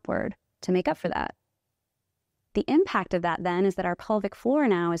cage upward to make up for that. The impact of that then is that our pelvic floor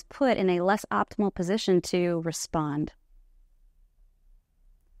now is put in a less optimal position to respond.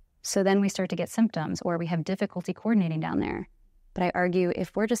 So then we start to get symptoms or we have difficulty coordinating down there. But I argue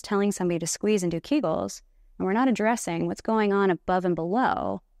if we're just telling somebody to squeeze and do Kegels and we're not addressing what's going on above and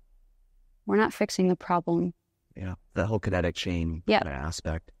below, we're not fixing the problem. Yeah, that whole kinetic chain kind of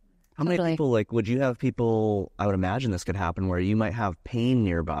aspect. How Totally. many people, like, would you have people, I would imagine this could happen where you might have pain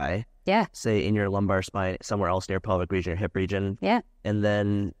nearby. Yeah. Say in your lumbar spine, somewhere else near pelvic region or hip region. Yeah. And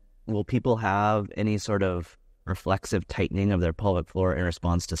then will people have any sort of reflexive tightening of their pelvic floor in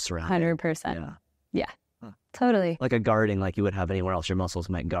response to surrounding? 100%. Yeah. Yeah. Huh. Totally. Like a guarding like you would have anywhere else. Your muscles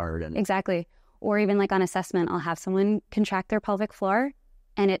might guard. And Exactly. Or even like on assessment, I'll have someone contract their pelvic floor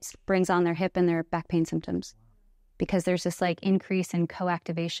and it brings on their hip and their back pain symptoms because there's this like increase in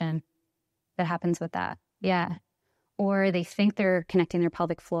co-activation that happens with that. Yeah. Or they think they're connecting their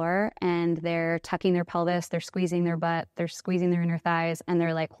pelvic floor and they're tucking their pelvis, they're squeezing their butt, they're squeezing their inner thighs, and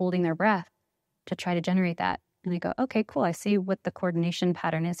they're like holding their breath to try to generate that. And I go, okay, cool. I see what the coordination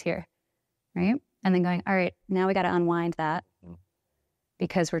pattern is here. Right. And then going, all right, now we got to unwind that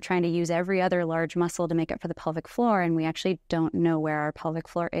because we're trying to use every other large muscle to make up for the pelvic floor. And we actually don't know where our pelvic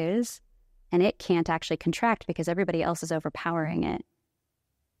floor is. And it can't actually contract because everybody else is overpowering it.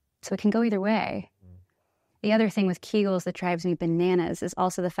 So it can go either way. The other thing with Kegels that drives me bananas is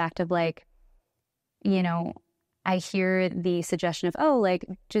also the fact of like, you know, I hear the suggestion of, oh, like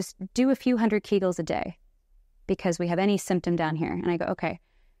just do a few hundred Kegels a day because we have any symptom down here. And I go, okay,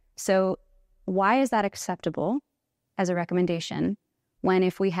 so why is that acceptable as a recommendation when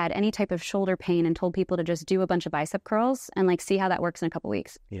if we had any type of shoulder pain and told people to just do a bunch of bicep curls and like see how that works in a couple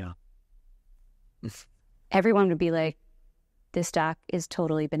weeks? yeah. Everyone would be like, this doc is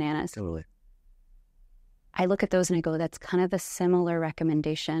totally bananas. Totally. I look at those and I go, that's kind of a similar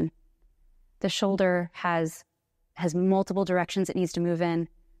recommendation. The shoulder has multiple directions it needs to move in.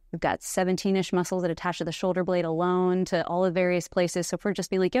 We've got 17-ish muscles that attach to the shoulder blade alone to all the various places. So if we're just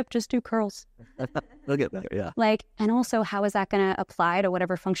be like, yep, just do curls. They'll get better, yeah. Like, and also how is that going to apply to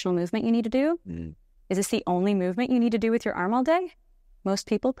whatever functional movement you need to do? Is this the only movement you need to do with your arm all day? Most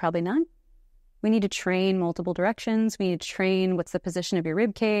people, probably not. We need to train multiple directions. We need to train what's the position of your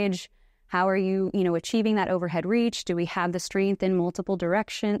rib cage. How are you, achieving that overhead reach? Do we have the strength in multiple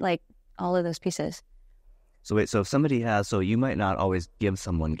directions? Like all of those pieces. So wait, so if somebody has, so you might not always give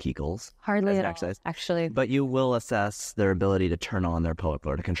someone Kegels. Hardly as at an all, exercise, actually. but you will assess their ability to turn on their pelvic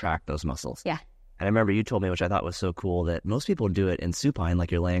floor, to contract those muscles. Yeah. And I remember you told me, which I thought was so cool, that most people do it in supine, like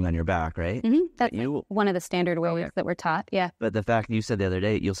you're laying on your back, right? Mm-hmm. That's you, one of the standard ways that we're taught. Yeah. But the fact you said the other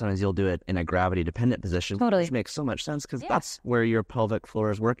day, you'll do it in a gravity-dependent position. Totally. Which makes so much sense because that's where your pelvic floor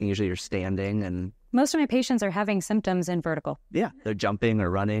is working. Usually you're standing and... Most of my patients are having symptoms in vertical. Yeah. They're jumping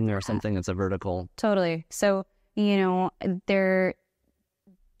or running or something. It's a vertical. Totally. So, I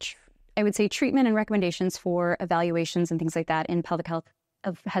would say treatment and recommendations for evaluations and things like that in pelvic health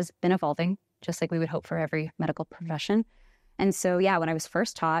has been evolving, just like we would hope for every medical profession. And so, when I was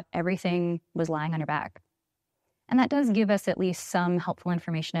first taught, everything was lying on your back. And that does give us at least some helpful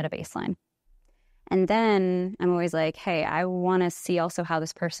information at a baseline. And then I'm always like, hey, I want to see also how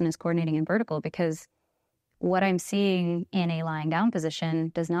this person is coordinating in vertical because what I'm seeing in a lying down position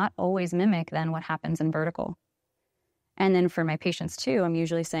does not always mimic then what happens in vertical. And then for my patients too, I'm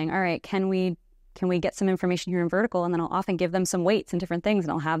usually saying, all right, can we get some information here in vertical? And then I'll often give them some weights and different things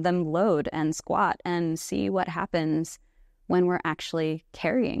and I'll have them load and squat and see what happens when we're actually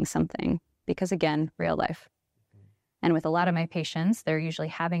carrying something. Because again, real life. And with a lot of my patients, they're usually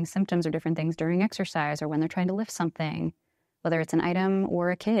having symptoms or different things during exercise or when they're trying to lift something whether it's an item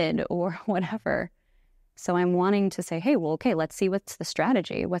or a kid or whatever. So I'm wanting to say, hey, well, okay, let's see what's the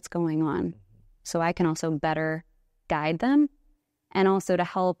strategy, what's going on. So I can also better guide them and also to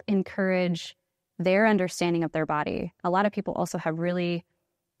help encourage their understanding of their body. A lot of people also have really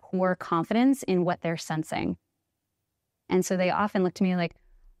poor confidence in what they're sensing. And so they often look to me like,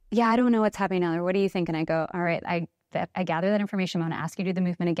 yeah, I don't know what's happening now. Or what do you think? And I go, all right, I gather that information. I'm going to ask you to do the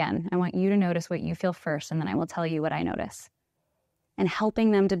movement again. I want you to notice what you feel first, and then I will tell you what I notice. And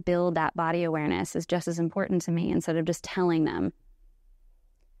helping them to build that body awareness is just as important to me instead of just telling them.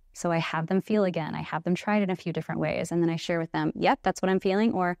 So I have them feel again. I have them try it in a few different ways. And then I share with them, yep, that's what I'm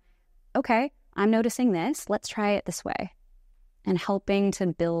feeling. Or, okay, I'm noticing this. Let's try it this way. And helping to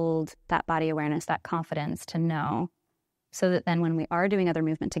build that body awareness, that confidence to know, so that then when we are doing other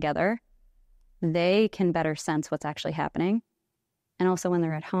movement together, they can better sense what's actually happening. And also when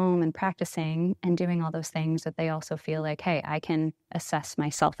they're at home and practicing and doing all those things, that they also feel like, hey, I can assess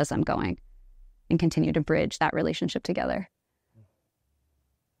myself as I'm going and continue to bridge that relationship together.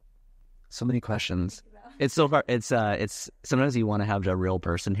 So many questions. It's so hard. It's sometimes you want to have a real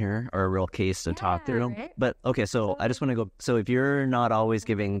person here or a real case to talk through. Right? But okay, so I just want to go. So if you're not always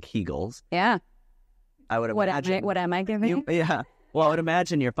giving Kegels, Yeah. I would imagine. What am I giving? Yeah. Well, I would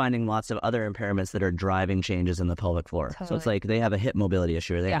imagine you're finding lots of other impairments that are driving changes in the pelvic floor. Totally. So it's like they have a hip mobility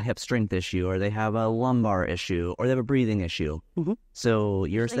issue, or they have a hip strength issue, or they have a lumbar issue, or they have a breathing issue. Mm-hmm. So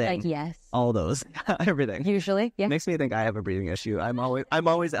you're saying like, yes, all those, everything. Usually, yeah. Makes me think I have a breathing issue. I'm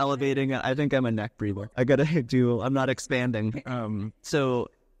always elevating. I think I'm a neck breather. I'm not expanding. So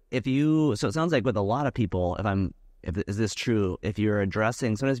it sounds like with a lot of people, is this true? If you're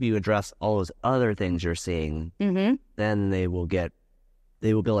addressing, sometimes if you address all those other things you're seeing, Mm-hmm. then they will be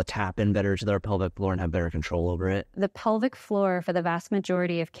able to tap in better to their pelvic floor and have better control over it. The pelvic floor, for the vast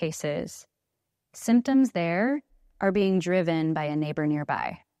majority of cases, symptoms there are being driven by a neighbor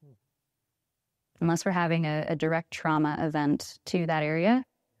nearby. Unless we're having a direct trauma event to that area,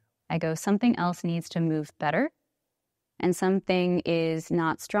 I go, something else needs to move better, and something is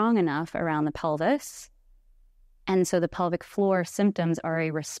not strong enough around the pelvis. And so the pelvic floor symptoms are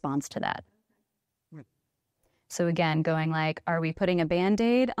a response to that. So again, going like, are we putting a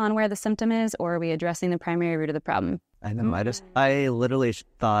Band-Aid on where the symptom is, or are we addressing the primary root of the problem? I know. I literally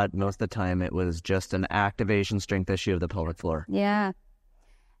thought most of the time it was just an activation strength issue of the pelvic floor. Yeah.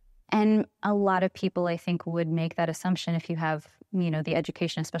 And a lot of people, I think, would make that assumption if you have, the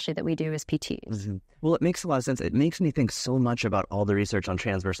education, especially that we do as PTs. Mm-hmm. Well, it makes a lot of sense. It makes me think so much about all the research on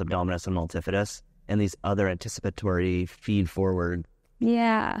transverse abdominis and multifidus and these other anticipatory feed-forward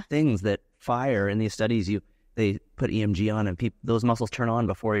things that fire in these studies. They put EMG on and those muscles turn on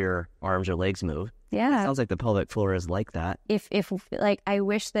before your arms or legs move. Yeah. It sounds like the pelvic floor is like that. If I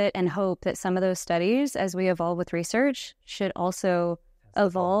wish that and hope that some of those studies, as we evolve with research, should also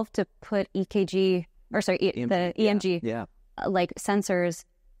evolve to put EMG, the EMG, like sensors,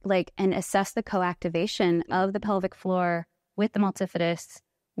 and assess the coactivation of the pelvic floor with the multifidus,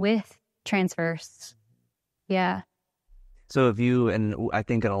 with transverse. Yeah. So I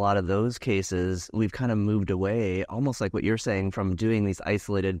think in a lot of those cases, we've kind of moved away, almost like what you're saying, from doing these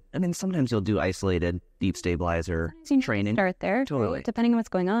isolated, sometimes you'll do isolated deep stabilizer training. Start there, totally. Right? Depending on what's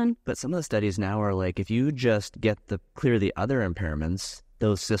going on. But some of the studies now are like, if you just clear the other impairments,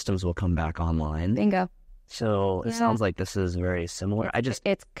 those systems will come back online. Bingo. So it sounds like this is very similar.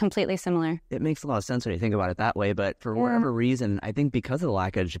 It's completely similar. It makes a lot of sense when you think about it that way. But for whatever reason, I think because of the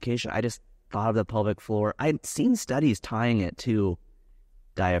lack of education, I just thought of the pelvic floor. I'd seen studies tying it to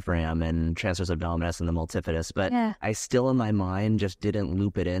diaphragm and transverse abdominis and the multifidus, but I still in my mind just didn't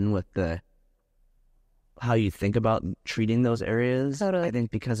loop it in with how you think about treating those areas. Totally. I think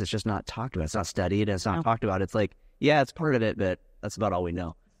because it's just not talked about. It's not studied and it's not talked about. It's like, it's part of it, but that's about all we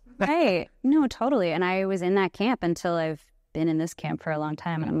know. Right. No, totally. And I was in that camp until I've been in this camp for a long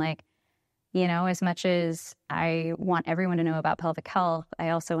time. And I'm like, as much as I want everyone to know about pelvic health, I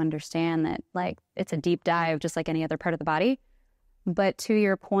also understand that it's a deep dive just like any other part of the body. But to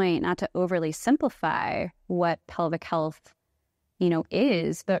your point, not to overly simplify what pelvic health,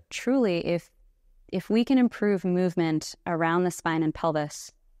 is, but truly if we can improve movement around the spine and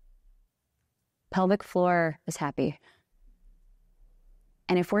pelvis, pelvic floor is happy.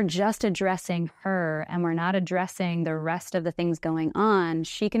 And if we're just addressing her and we're not addressing the rest of the things going on,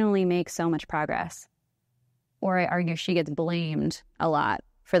 she can only make so much progress. Or I argue she gets blamed a lot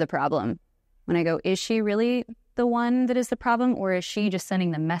for the problem. When I go, is she really the one that is the problem, or is she just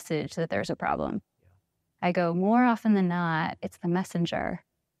sending the message that there's a problem? I go, more often than not, it's the messenger.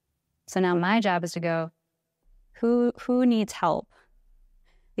 So now my job is to go, who needs help?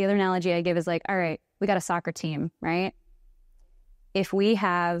 The other analogy I give is like, all right, we got a soccer team, right? if we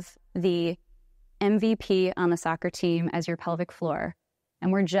have the MVP on the soccer team as your pelvic floor,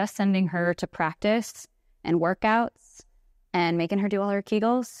 and we're just sending her to practice and workouts and making her do all her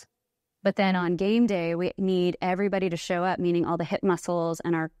Kegels, but then on game day, we need everybody to show up, meaning all the hip muscles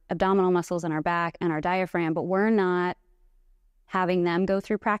and our abdominal muscles and our back and our diaphragm, but we're not having them go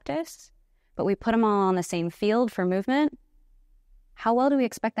through practice, but we put them all on the same field for movement. How well do we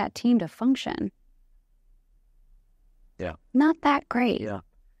expect that team to function? Yeah. Not that great. Yeah.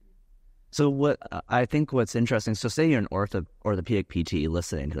 So I think what's interesting, so say you're an orthopedic PT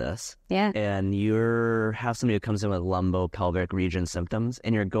listening to this, Yeah. and you have somebody who comes in with lumbo-pelvic region symptoms,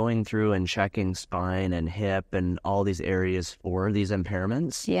 and you're going through and checking spine and hip and all these areas for these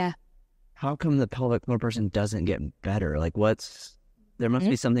impairments. Yeah. How come the pelvic floor person doesn't get better? Like there must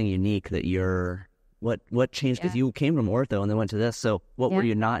be something unique that what changed? Because you came from ortho and then went to this. So what were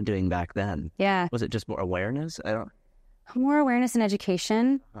you not doing back then? Yeah. Was it just more awareness? More awareness and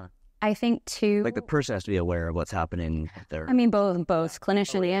education. I think too. Like the person has to be aware of what's happening there. I mean, both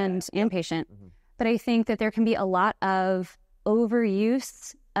clinician and patient. Mm-hmm. But I think that there can be a lot of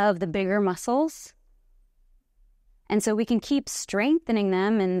overuse of the bigger muscles. And so we can keep strengthening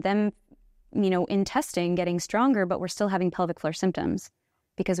them and them, in testing getting stronger, but we're still having pelvic floor symptoms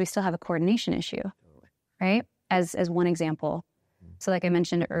because we still have a coordination issue, right? As one example. So like I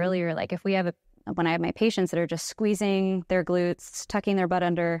mentioned earlier, like if we have when I have my patients that are just squeezing their glutes, tucking their butt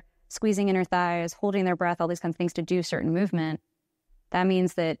under, squeezing inner thighs, holding their breath, all these kinds of things to do certain movement, that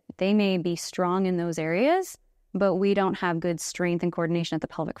means that they may be strong in those areas, but we don't have good strength and coordination at the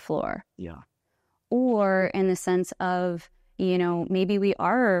pelvic floor. Yeah. Or in the sense of, maybe we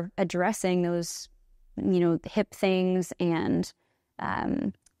are addressing those, hip things and,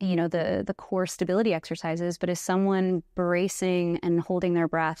 the core stability exercises, but is someone bracing and holding their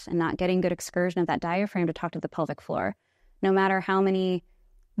breath and not getting good excursion of that diaphragm to talk to the pelvic floor? No matter how many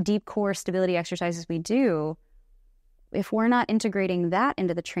deep core stability exercises we do, if we're not integrating that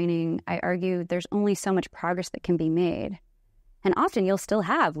into the training, I argue there's only so much progress that can be made. And often you'll still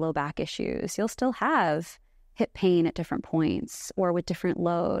have low back issues. You'll still have hip pain at different points or with different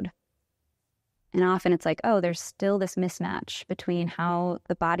load. And often it's like, there's still this mismatch between how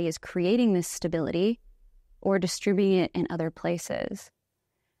the body is creating this stability or distributing it in other places.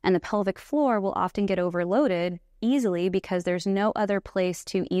 And the pelvic floor will often get overloaded easily because there's no other place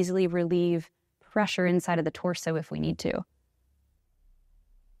to easily relieve pressure inside of the torso if we need to.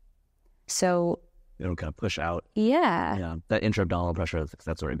 So it'll kind of push out. Yeah. Yeah. That intra-abdominal pressure,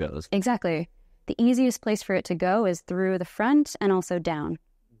 that's where it goes. Exactly. The easiest place for it to go is through the front and also down.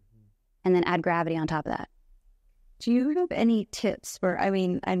 And then add gravity on top of that. Do you have any tips for, I'm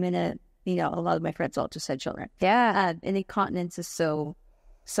in a lot of my friends all just had children. Yeah. And incontinence is so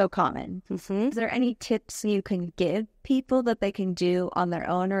common. Mm-hmm. Is there any tips you can give people that they can do on their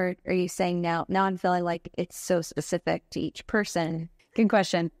own? Or are you saying now I'm feeling like it's so specific to each person? Good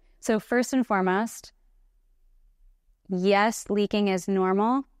question. So first and foremost, yes, leaking is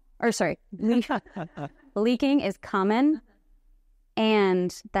normal. Leaking is common.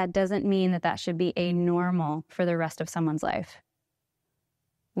 And that doesn't mean that should be a normal for the rest of someone's life.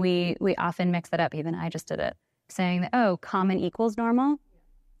 We often mix that up. Even I just did it, saying that, common equals normal.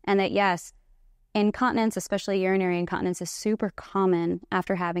 And that, yes, incontinence, especially urinary incontinence, is super common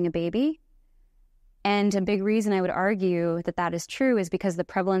after having a baby. And a big reason I would argue that is true is because the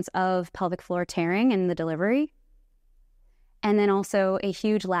prevalence of pelvic floor tearing in the delivery. And then also a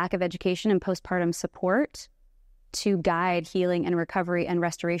huge lack of education and postpartum support to guide healing and recovery and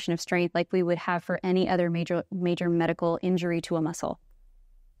restoration of strength like we would have for any other major medical injury to a muscle.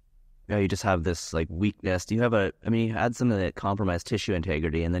 Yeah, you just have this like weakness. Do you have you had something that compromised tissue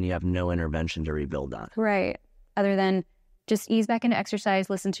integrity and then you have no intervention to rebuild that. Right. Other than just ease back into exercise,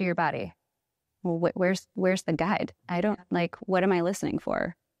 listen to your body. Well, where's the guide? What am I listening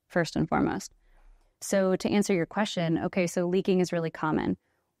for first and foremost? So to answer your question, okay, so leaking is really common.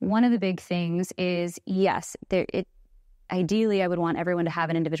 One of the big things is, yes, ideally I would want everyone to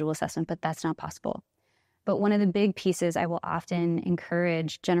have an individual assessment, but that's not possible. But one of the big pieces I will often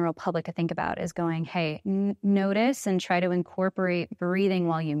encourage general public to think about is going, hey, notice and try to incorporate breathing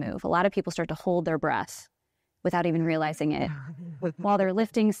while you move. A lot of people start to hold their breath without even realizing it while they're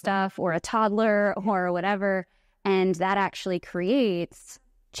lifting stuff or a toddler or whatever. And that actually creates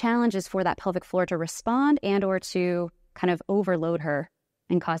challenges for that pelvic floor to respond and or to kind of overload her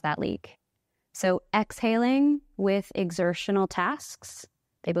and cause that leak. So exhaling with exertional tasks,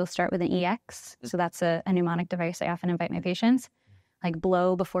 they both start with an EX. So that's a mnemonic device I often invite my patients. Like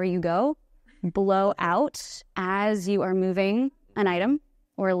blow before you go, blow out as you are moving an item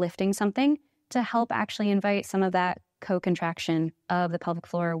or lifting something to help actually invite some of that co-contraction of the pelvic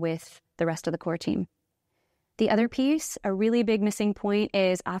floor with the rest of the core team. The other piece, a really big missing point,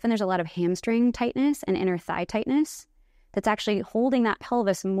 is often there's a lot of hamstring tightness and inner thigh tightness that's actually holding that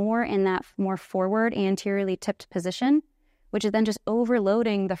pelvis more in that more forward, anteriorly tipped position, which is then just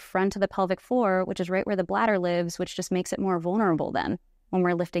overloading the front of the pelvic floor, which is right where the bladder lives, which just makes it more vulnerable then when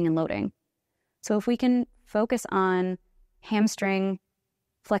we're lifting and loading. So if we can focus on hamstring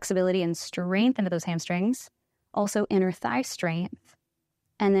flexibility and strength into those hamstrings, also inner thigh strength,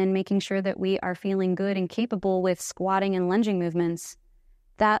 and then making sure that we are feeling good and capable with squatting and lunging movements,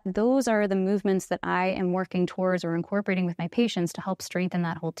 that those are the movements that I am working towards or incorporating with my patients to help strengthen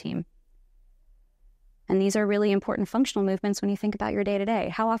that whole team. And these are really important functional movements when you think about your day-to-day.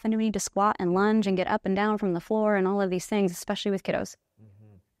 How often do we need to squat and lunge and get up and down from the floor and all of these things, especially with kiddos?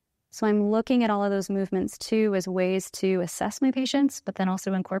 So I'm looking at all of those movements too as ways to assess my patients, but then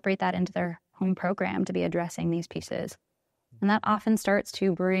also incorporate that into their home program to be addressing these pieces. And that often starts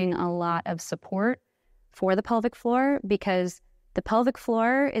to bring a lot of support for the pelvic floor, because the pelvic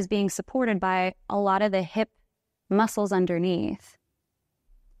floor is being supported by a lot of the hip muscles underneath.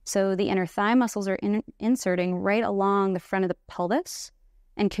 So the inner thigh muscles are inserting right along the front of the pelvis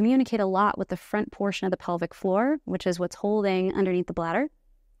and communicate a lot with the front portion of the pelvic floor, which is what's holding underneath the bladder.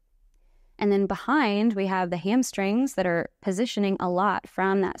 And then behind, we have the hamstrings that are positioning a lot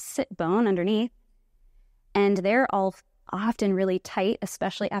from that sit bone underneath. And they're all often really tight,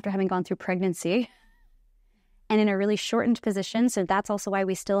 especially after having gone through pregnancy and in a really shortened position. So that's also why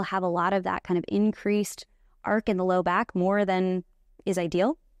we still have a lot of that kind of increased arc in the low back, more than is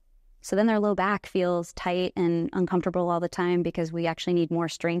ideal. So then their low back feels tight and uncomfortable all the time because we actually need more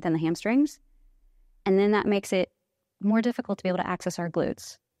strength in the hamstrings. And then that makes it more difficult to be able to access our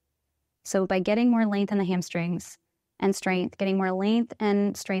glutes. So by getting more length in the hamstrings and strength, getting more length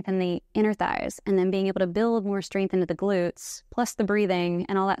and strength in the inner thighs, and then being able to build more strength into the glutes, plus the breathing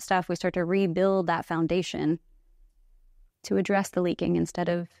and all that stuff, we start to rebuild that foundation to address the leaking instead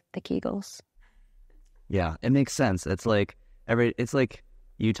of the Kegels. Yeah, it makes sense. It's like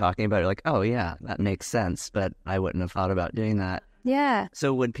you talking about it, like, oh yeah, that makes sense, but I wouldn't have thought about doing that. Yeah.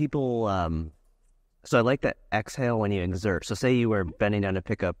 So when people, so I like that exhale when you exert. So say you were bending down to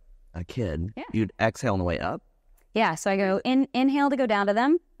pick up a kid, you'd exhale on the way up. Yeah, so I go inhale to go down to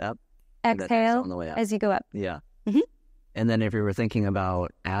them. Up. Exhale on the way up. as you go up. Yeah. Mm-hmm. And then if you were thinking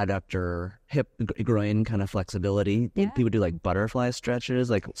about adductor, hip, groin kind of flexibility, people do like butterfly stretches,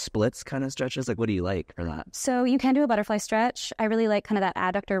 like splits kind of stretches. Like, what do you like for that? So you can do a butterfly stretch. I really like kind of that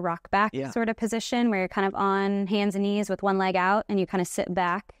adductor rock back sort of position where you're kind of on hands and knees with one leg out and you kind of sit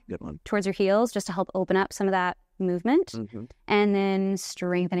back towards your heels just to help open up some of that movement, and then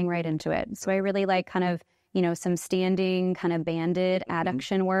strengthening right into it. So I really like kind of, some standing kind of banded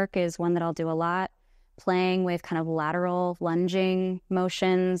adduction work is one that I'll do a lot. Playing with kind of lateral lunging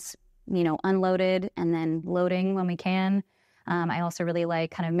motions, unloaded and then loading when we can. I also really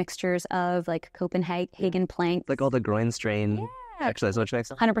like kind of mixtures of like Copenhagen plank. Like all the groin strain exercise, which makes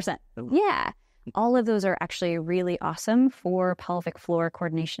sense. 100%. Yeah. All of those are actually really awesome for pelvic floor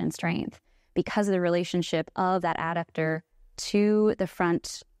coordination and strength because of the relationship of that adductor to the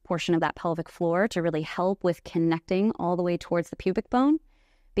front portion of that pelvic floor to really help with connecting all the way towards the pubic bone.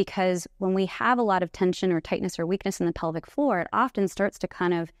 Because when we have a lot of tension or tightness or weakness in the pelvic floor, it often starts to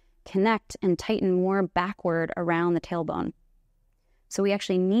kind of connect and tighten more backward around the tailbone. So we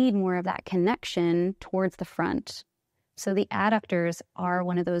actually need more of that connection towards the front. So the adductors are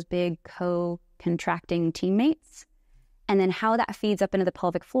one of those big co-contracting teammates. And then how that feeds up into the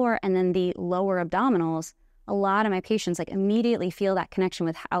pelvic floor and then the lower abdominals, a lot of my patients like immediately feel that connection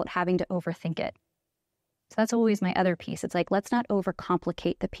without having to overthink it. So that's always my other piece. It's like, let's not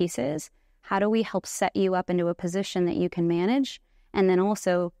overcomplicate the pieces. How do we help set you up into a position that you can manage? And then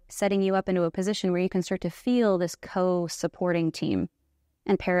also setting you up into a position where you can start to feel this co-supporting team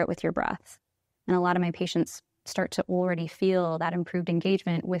and pair it with your breath. And a lot of my patients start to already feel that improved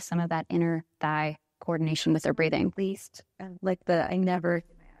engagement with some of that inner thigh coordination with their breathing. At least, I never.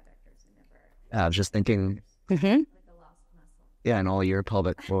 I was just thinking. Yeah, and all your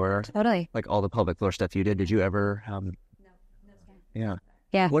pelvic floor. Totally. Like all the pelvic floor stuff you did you ever have? No.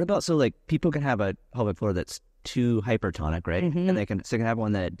 Yeah. What about, so like people can have a pelvic floor that's too hypertonic, right? And they can have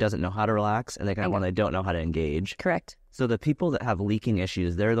one that doesn't know how to relax, and they can have one that don't know how to engage. Correct. So the people that have leaking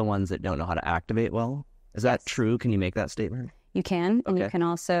issues, they're the ones that don't know how to activate well. Is that true? Can you make that statement? You can, and you can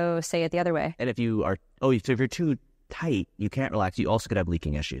also say it the other way. And if you are, so if you're too tight, you can't relax, you also could have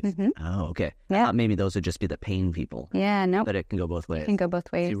leaking issues. Oh, okay. Yeah. I thought maybe those would just be the pain people. Yeah, no. But it can go both ways. It can go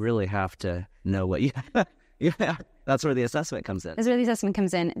both ways. So you really have to know what you Yeah, that's where the assessment comes in. This is where the assessment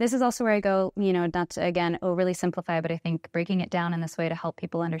comes in. This is also where I go, not to, again, overly simplify, but I think breaking it down in this way to help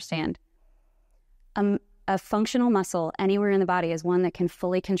people understand. A functional muscle anywhere in the body is one that can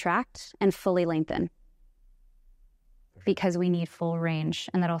fully contract and fully lengthen, because we need full range.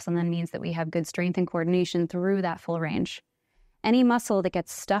 And that also then means that we have good strength and coordination through that full range. Any muscle that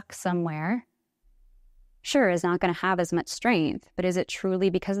gets stuck somewhere, sure, is not going to have as much strength, but is it truly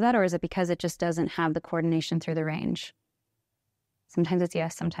because of that, or is it because it just doesn't have the coordination through the range? Sometimes it's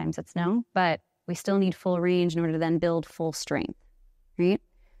yes, sometimes it's no, but we still need full range in order to then build full strength, right?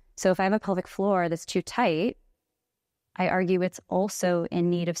 So if I have a pelvic floor that's too tight, I argue it's also in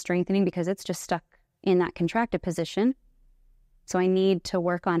need of strengthening because it's just stuck in that contracted position. So I need to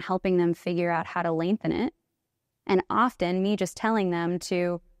work on helping them figure out how to lengthen it. And often me just telling them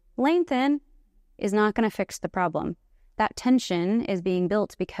to lengthen is not going to fix the problem. That tension is being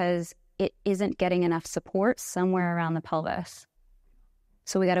built because it isn't getting enough support somewhere around the pelvis.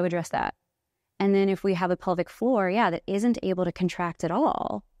 So we got to address that. And then if we have a pelvic floor, that isn't able to contract at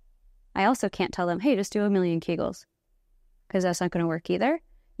all, I also can't tell them, hey, just do 1,000,000 Kegels, because that's not going to work either.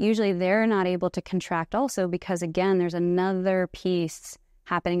 Usually they're not able to contract also because, again, there's another piece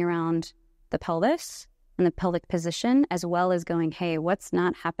happening around the pelvis and the pelvic position, as well as going, hey, what's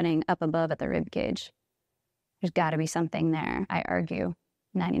not happening up above at the rib cage? There's got to be something there, I argue,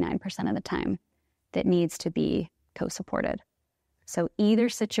 99% of the time, that needs to be co-supported. So either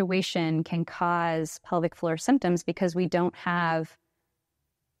situation can cause pelvic floor symptoms because we don't have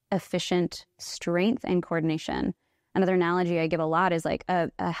efficient strength and coordination. Another analogy I give a lot is like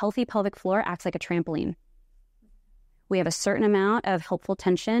a healthy pelvic floor acts like a trampoline. We have a certain amount of helpful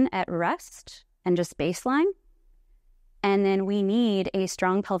tension at rest and just baseline. And then we need a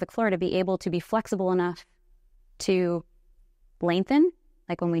strong pelvic floor to be able to be flexible enough to lengthen,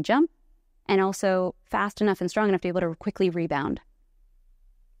 like when we jump, and also fast enough and strong enough to be able to quickly rebound.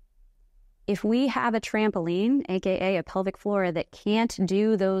 If we have a trampoline, aka a pelvic floor, that can't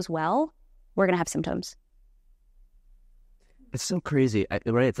do those well, we're going to have symptoms. It's so crazy,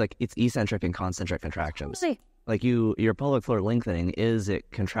 right? It's like it's eccentric and concentric contractions. Totally. Like your pelvic floor lengthening, is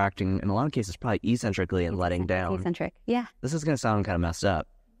it contracting in a lot of cases probably eccentrically and letting down? Eccentric, yeah. This is going to sound kind of messed up,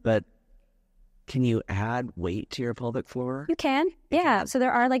 but can you add weight to your pelvic floor? You can, yeah. So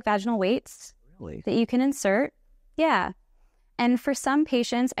there are like vaginal weights that you can insert, yeah. And for some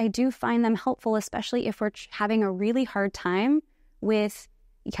patients, I do find them helpful, especially if we're having a really hard time with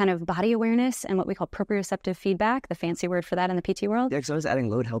kind of body awareness and what we call proprioceptive feedback, the fancy word for that in the PT world. Yeah, because always adding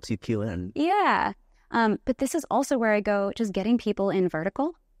load helps you cue in. Yeah. But this is also where I go, just getting people in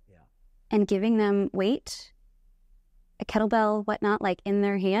vertical and giving them weight, a kettlebell, whatnot, like in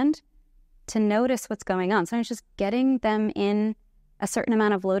their hand to notice what's going on. So it's just getting them in a certain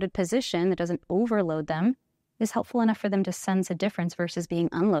amount of loaded position that doesn't overload them is helpful enough for them to sense a difference versus being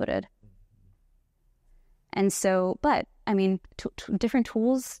unloaded. And so, but I mean, different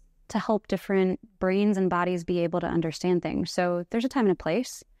tools to help different brains and bodies be able to understand things. So there's a time and a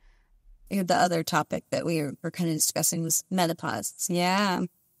place. The other topic that we were kind of discussing was menopause. Yeah.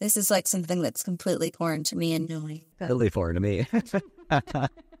 This is like something that's completely foreign to me and knowing. Totally foreign to me.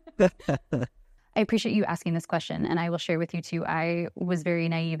 I appreciate you asking this question, and I will share with you too. I was very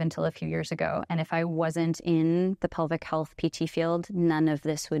naive until a few years ago, and if I wasn't in the pelvic health PT field, none of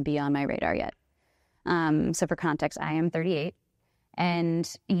this would be on my radar yet. So for context, I am 38, and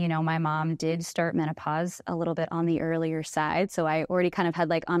my mom did start menopause a little bit on the earlier side, so I already kind of had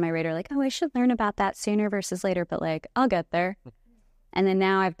like on my radar, like, oh, I should learn about that sooner versus later, but like I'll get there. And then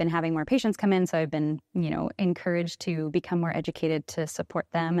now I've been having more patients come in, so I've been, encouraged to become more educated to support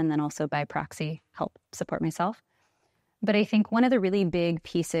them and then also by proxy help support myself. But I think one of the really big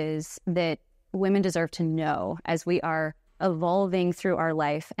pieces that women deserve to know as we are evolving through our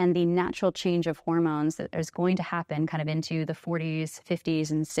life and the natural change of hormones that is going to happen kind of into the 40s,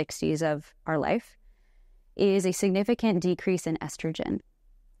 50s, and 60s of our life is a significant decrease in estrogen.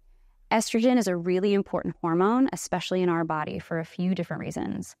 Estrogen is a really important hormone, especially in our body, for a few different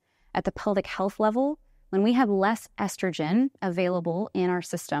reasons. At the pelvic health level, when we have less estrogen available in our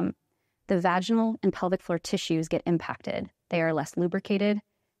system, the vaginal and pelvic floor tissues get impacted. They are less lubricated.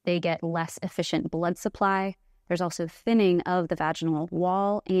 They get less efficient blood supply. There's also thinning of the vaginal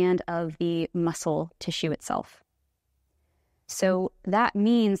wall and of the muscle tissue itself. So that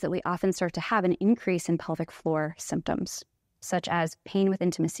means that we often start to have an increase in pelvic floor symptoms, such as pain with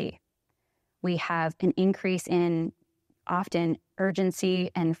intimacy. We have an increase in often urgency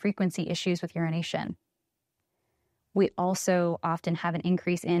and frequency issues with urination. We also often have an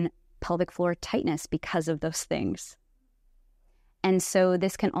increase in pelvic floor tightness because of those things. And so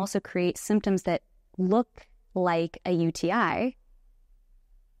this can also create symptoms that look like a UTI,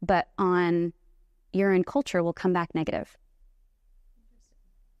 but on urine culture will come back negative.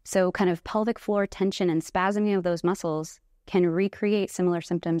 So kind of pelvic floor tension and spasming of those muscles can recreate similar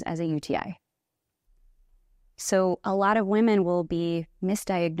symptoms as a UTI. So a lot of women will be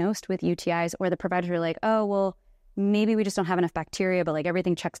misdiagnosed with UTIs, or the providers are like, oh, well, maybe we just don't have enough bacteria, but like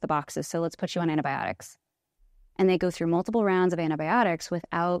everything checks the boxes, so let's put you on antibiotics. And they go through multiple rounds of antibiotics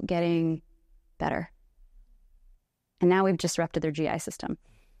without getting better. And now we've disrupted their GI system.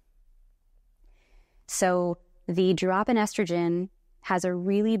 So the drop in estrogen has a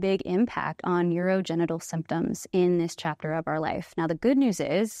really big impact on urogenital symptoms in this chapter of our life. Now, the good news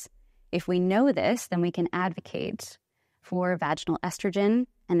is, if we know this, then we can advocate for vaginal estrogen.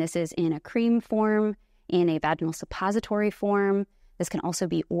 And this is in a cream form, in a vaginal suppository form. This can also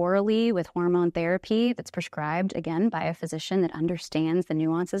be orally with hormone therapy that's prescribed, again, by a physician that understands the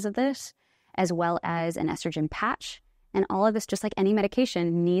nuances of this, as well as an estrogen patch. And all of this, just like any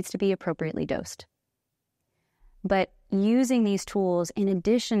medication, needs to be appropriately dosed. But using these tools in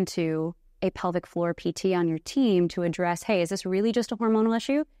addition to a pelvic floor PT on your team to address, hey, is this really just a hormonal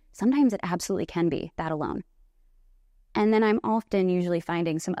issue? Sometimes it absolutely can be that alone. And then I'm often usually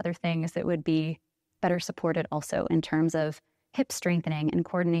finding some other things that would be better supported also in terms of hip strengthening and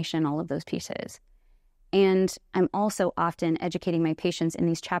coordination, all of those pieces. And I'm also often educating my patients in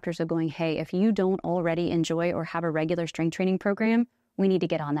these chapters of going, hey, if you don't already enjoy or have a regular strength training program, we need to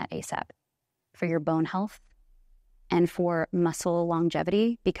get on that ASAP for your bone health and for muscle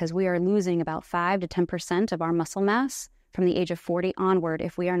longevity, because we are losing about 5 to 10% of our muscle mass from the age of 40 onward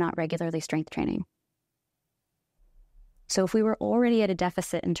if we are not regularly strength training. So if we were already at a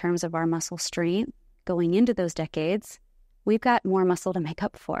deficit in terms of our muscle strength going into those decades, we've got more muscle to make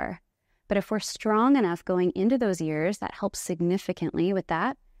up for. But if we're strong enough going into those years, that helps significantly with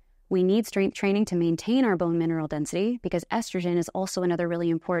that. We need strength training to maintain our bone mineral density, because estrogen is also another really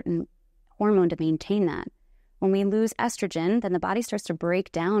important hormone to maintain that. When we lose estrogen, then the body starts to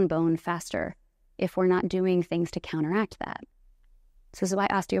break down bone faster if we're not doing things to counteract that. So this is why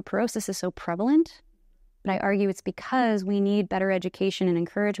osteoporosis is so prevalent. But I argue it's because we need better education and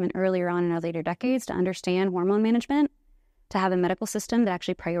encouragement earlier on in our later decades to understand hormone management, to have a medical system that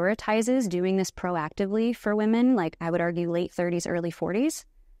actually prioritizes doing this proactively for women, like I would argue late 30s, early 40s,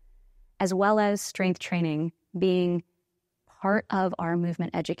 as well as strength training being part of our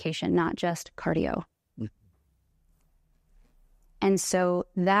movement education, not just cardio. And so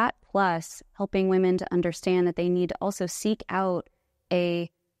that plus helping women to understand that they need to also seek out a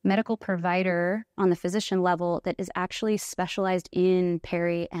medical provider on the physician level that is actually specialized in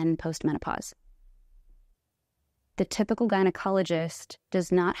peri and postmenopause. The typical gynecologist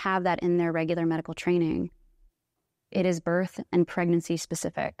does not have that in their regular medical training. It is birth and pregnancy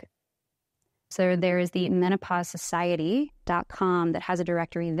specific. So there is the menopausesociety.com that has a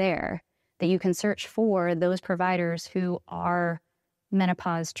directory there that you can search for those providers who are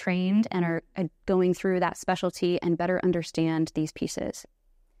menopause trained and are going through that specialty and better understand these pieces.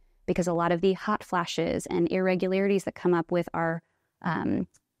 Because a lot of the hot flashes and irregularities that come up with our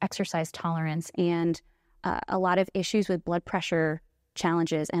exercise tolerance and a lot of issues with blood pressure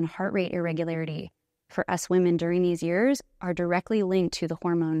challenges and heart rate irregularity for us women during these years are directly linked to the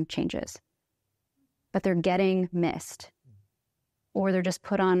hormone changes. But they're getting missed, or they're just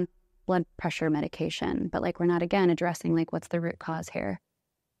put on blood pressure medication. But like, we're not, again, addressing like what's the root cause here.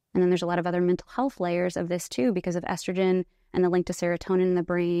 And then there's a lot of other mental health layers of this too, because of estrogen and the link to serotonin in the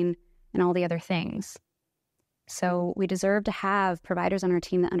brain and all the other things. So we deserve to have providers on our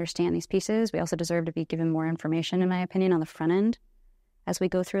team that understand these pieces. We also deserve to be given more information, in my opinion, on the front end as we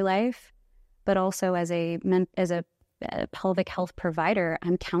go through life. But also as a pelvic health provider,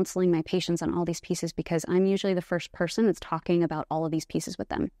 I'm counseling my patients on all these pieces because I'm usually the first person that's talking about all of these pieces with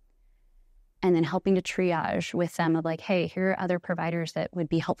them. And then helping to triage with them of like, hey, here are other providers that would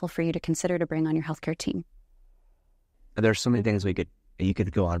be helpful for you to consider to bring on your healthcare team. There's so many things you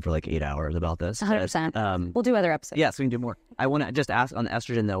could go on for like 8 hours about this. 100%. We'll do other episodes. Yeah, so we can do more. I want to just ask on the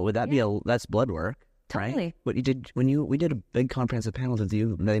estrogen though, would that be that's blood work, totally. Right? What you did we did a big comprehensive panel, did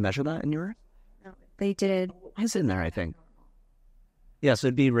they measure that in yours? No, they did. It's in there, I think. Yeah, so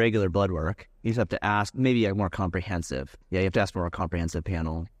it'd be regular blood work. You just have to ask, maybe a more comprehensive. Yeah, you have to ask for a comprehensive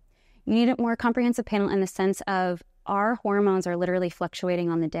panel. You need a more comprehensive panel in the sense of our hormones are literally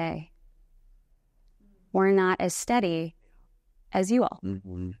fluctuating on the day. We're not as steady as you all.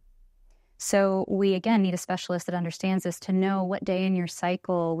 Mm-hmm. So we, again, need a specialist that understands this to know what day in your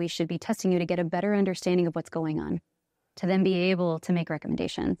cycle we should be testing you to get a better understanding of what's going on, to then be able to make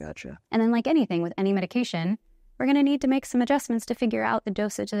recommendations. Gotcha. And then like anything with any medication, we're going to need to make some adjustments to figure out the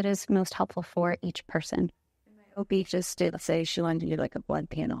dosage that is most helpful for each person. Opie just did say she wanted to do like a blood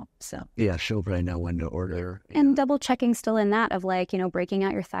panel. So Yeah, she'll probably know when to order. And double checking still in that of like, breaking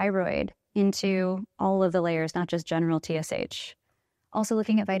out your thyroid into all of the layers, not just general TSH. Also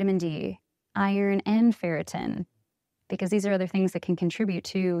looking at vitamin D, iron, and ferritin, because these are other things that can contribute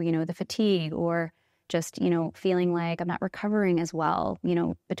to, the fatigue or just, feeling like I'm not recovering as well,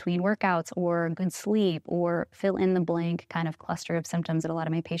 between workouts or good sleep or fill in the blank kind of cluster of symptoms that a lot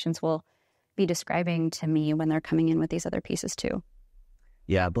of my patients will be describing to me when they're coming in with these other pieces too.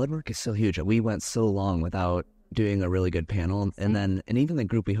 Yeah, blood work is so huge. We went so long without doing a really good panel. And even the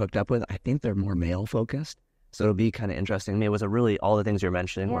group we hooked up with, I think they're more male focused. So it'll be kind of interesting. I mean, it was all the things you're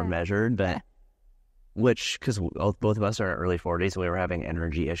mentioning were measured, but because both of us are in our early 40s, we were having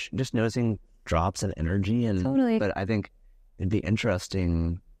energy issues, just noticing drops in energy. And Totally. But I think it'd be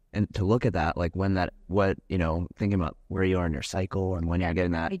interesting to look at that, like thinking about where you are in your cycle and when you're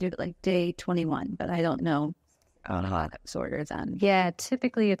getting that. I do it like day 21, but I don't know what disorder it's on. Yeah,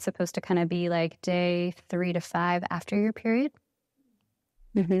 typically it's supposed to kind of be like day 3 to 5 after your period.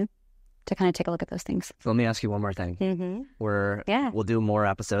 Mm-hmm. To kind of take a look at those things. So let me ask you one more thing. Mm-hmm. We'll do more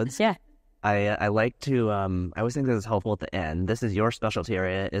episodes. Yeah. I like to, I always think this is helpful at the end. This is your specialty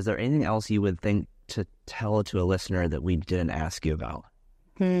area. Is there anything else you would think to tell to a listener that we didn't ask you about?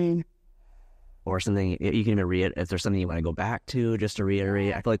 Or something you can even read, if there's something you want to go back to, just to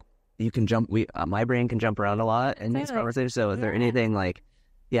reiterate. I feel like you can jump, my brain can jump around a lot in these conversations. So is there anything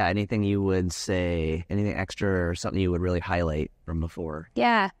anything you would say, anything extra or something you would really highlight from before?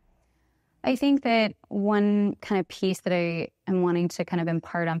 Yeah. I think that one kind of piece that I am wanting to kind of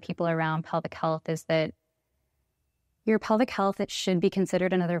impart on people around pelvic health is that your pelvic health, it should be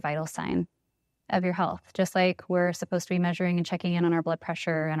considered another vital sign of your health. Just like we're supposed to be measuring and checking in on our blood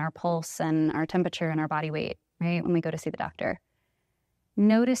pressure and our pulse and our temperature and our body weight, right? When we go to see the doctor.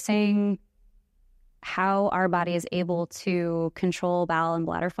 Noticing how our body is able to control bowel and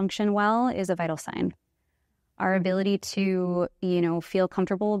bladder function well is a vital sign. Our ability to, feel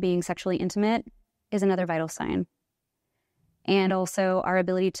comfortable being sexually intimate is another vital sign. And also our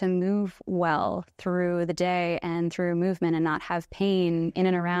ability to move well through the day and through movement and not have pain in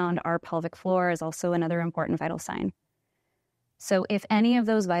and around our pelvic floor is also another important vital sign. So if any of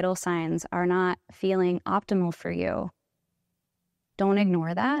those vital signs are not feeling optimal for you, don't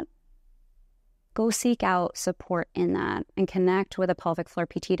ignore that. Go seek out support in that and connect with a pelvic floor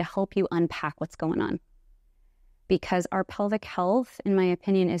PT to help you unpack what's going on. Because our pelvic health, in my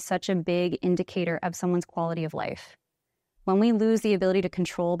opinion, is such a big indicator of someone's quality of life. When we lose the ability to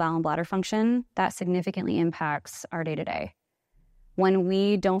control bowel and bladder function, that significantly impacts our day-to-day. When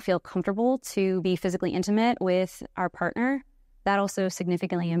we don't feel comfortable to be physically intimate with our partner, that also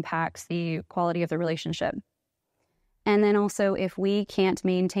significantly impacts the quality of the relationship. And then also, if we can't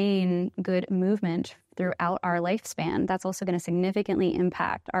maintain good movement throughout our lifespan, that's also going to significantly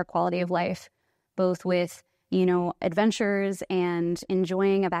impact our quality of life, both with adventures and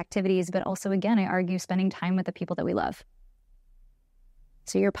enjoying of activities, but also, again, I argue spending time with the people that we love.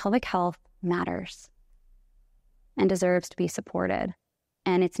 So your pelvic health matters and deserves to be supported.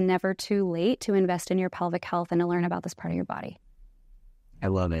 And it's never too late to invest in your pelvic health and to learn about this part of your body. I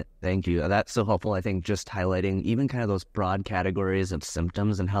love it. Thank you. That's so helpful. I think just highlighting even kind of those broad categories of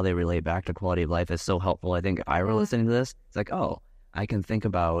symptoms and how they relate back to quality of life is so helpful. I think if I were listening to this, it's like, oh, I can think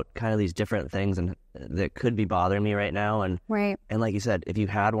about kind of these different things and that could be bothering me right now. And like you said, if you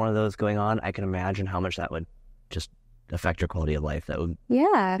had one of those going on, I can imagine how much that would just affect your quality of life. That would be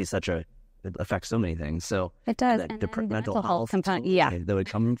it affects so many things. So it does. And the mental health component, that would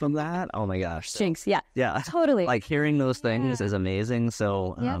come from that. Oh my gosh. Jinx. Yeah. Totally. Like hearing those things is amazing.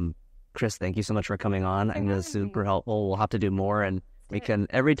 So, Chris, thank you so much for coming on. I think that's super helpful. We'll have to do more, and we can,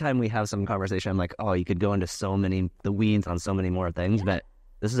 every time we have some conversation, I'm like, oh, you could go into the weeds on so many more things, but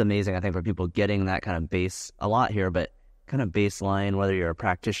this is amazing. I think for people getting that kind of base, a lot here, but kind of baseline, whether you're a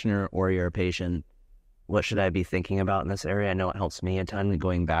practitioner or you're a patient, what should I be thinking about in this area? I know it helps me a ton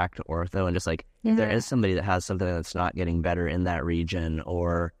going back to ortho and just like, if there is somebody that has something that's not getting better in that region,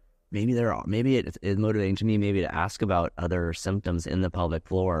 or maybe it's motivating to me maybe to ask about other symptoms in the pelvic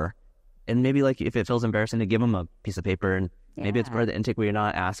floor. And maybe like if it feels embarrassing to give them a piece of paper, and maybe it's part of the intake where you're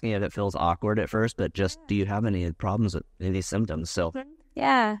not asking if it feels awkward at first, but just do you have any problems with any of these symptoms? So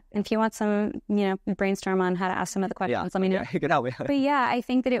and if you want some, brainstorm on how to ask some of the questions, let me know. Yeah, you can help me. But I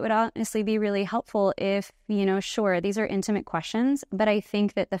think that it would honestly be really helpful if, sure, these are intimate questions, but I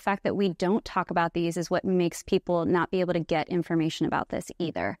think that the fact that we don't talk about these is what makes people not be able to get information about this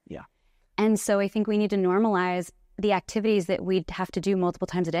either. Yeah. And so I think we need to normalize the activities that we'd have to do multiple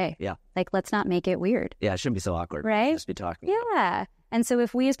times a day. Yeah. Like, let's not make it weird. Yeah, it shouldn't be so awkward. Right? Just be talking. Yeah. And so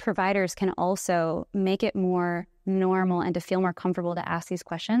if we as providers can also make it more normal and to feel more comfortable to ask these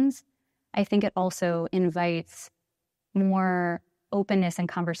questions, I think it also invites more openness and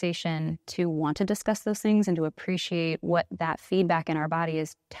conversation to want to discuss those things and to appreciate what that feedback in our body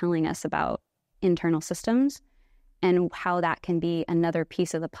is telling us about internal systems and how that can be another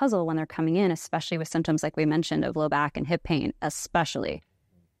piece of the puzzle when they're coming in, especially with symptoms like we mentioned of low back and hip pain, especially.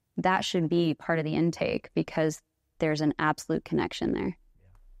 That should be part of the intake because there's an absolute connection there.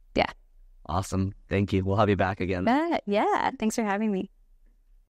 Yeah. Awesome. Thank you. We'll have you back again. Yeah. Thanks for having me.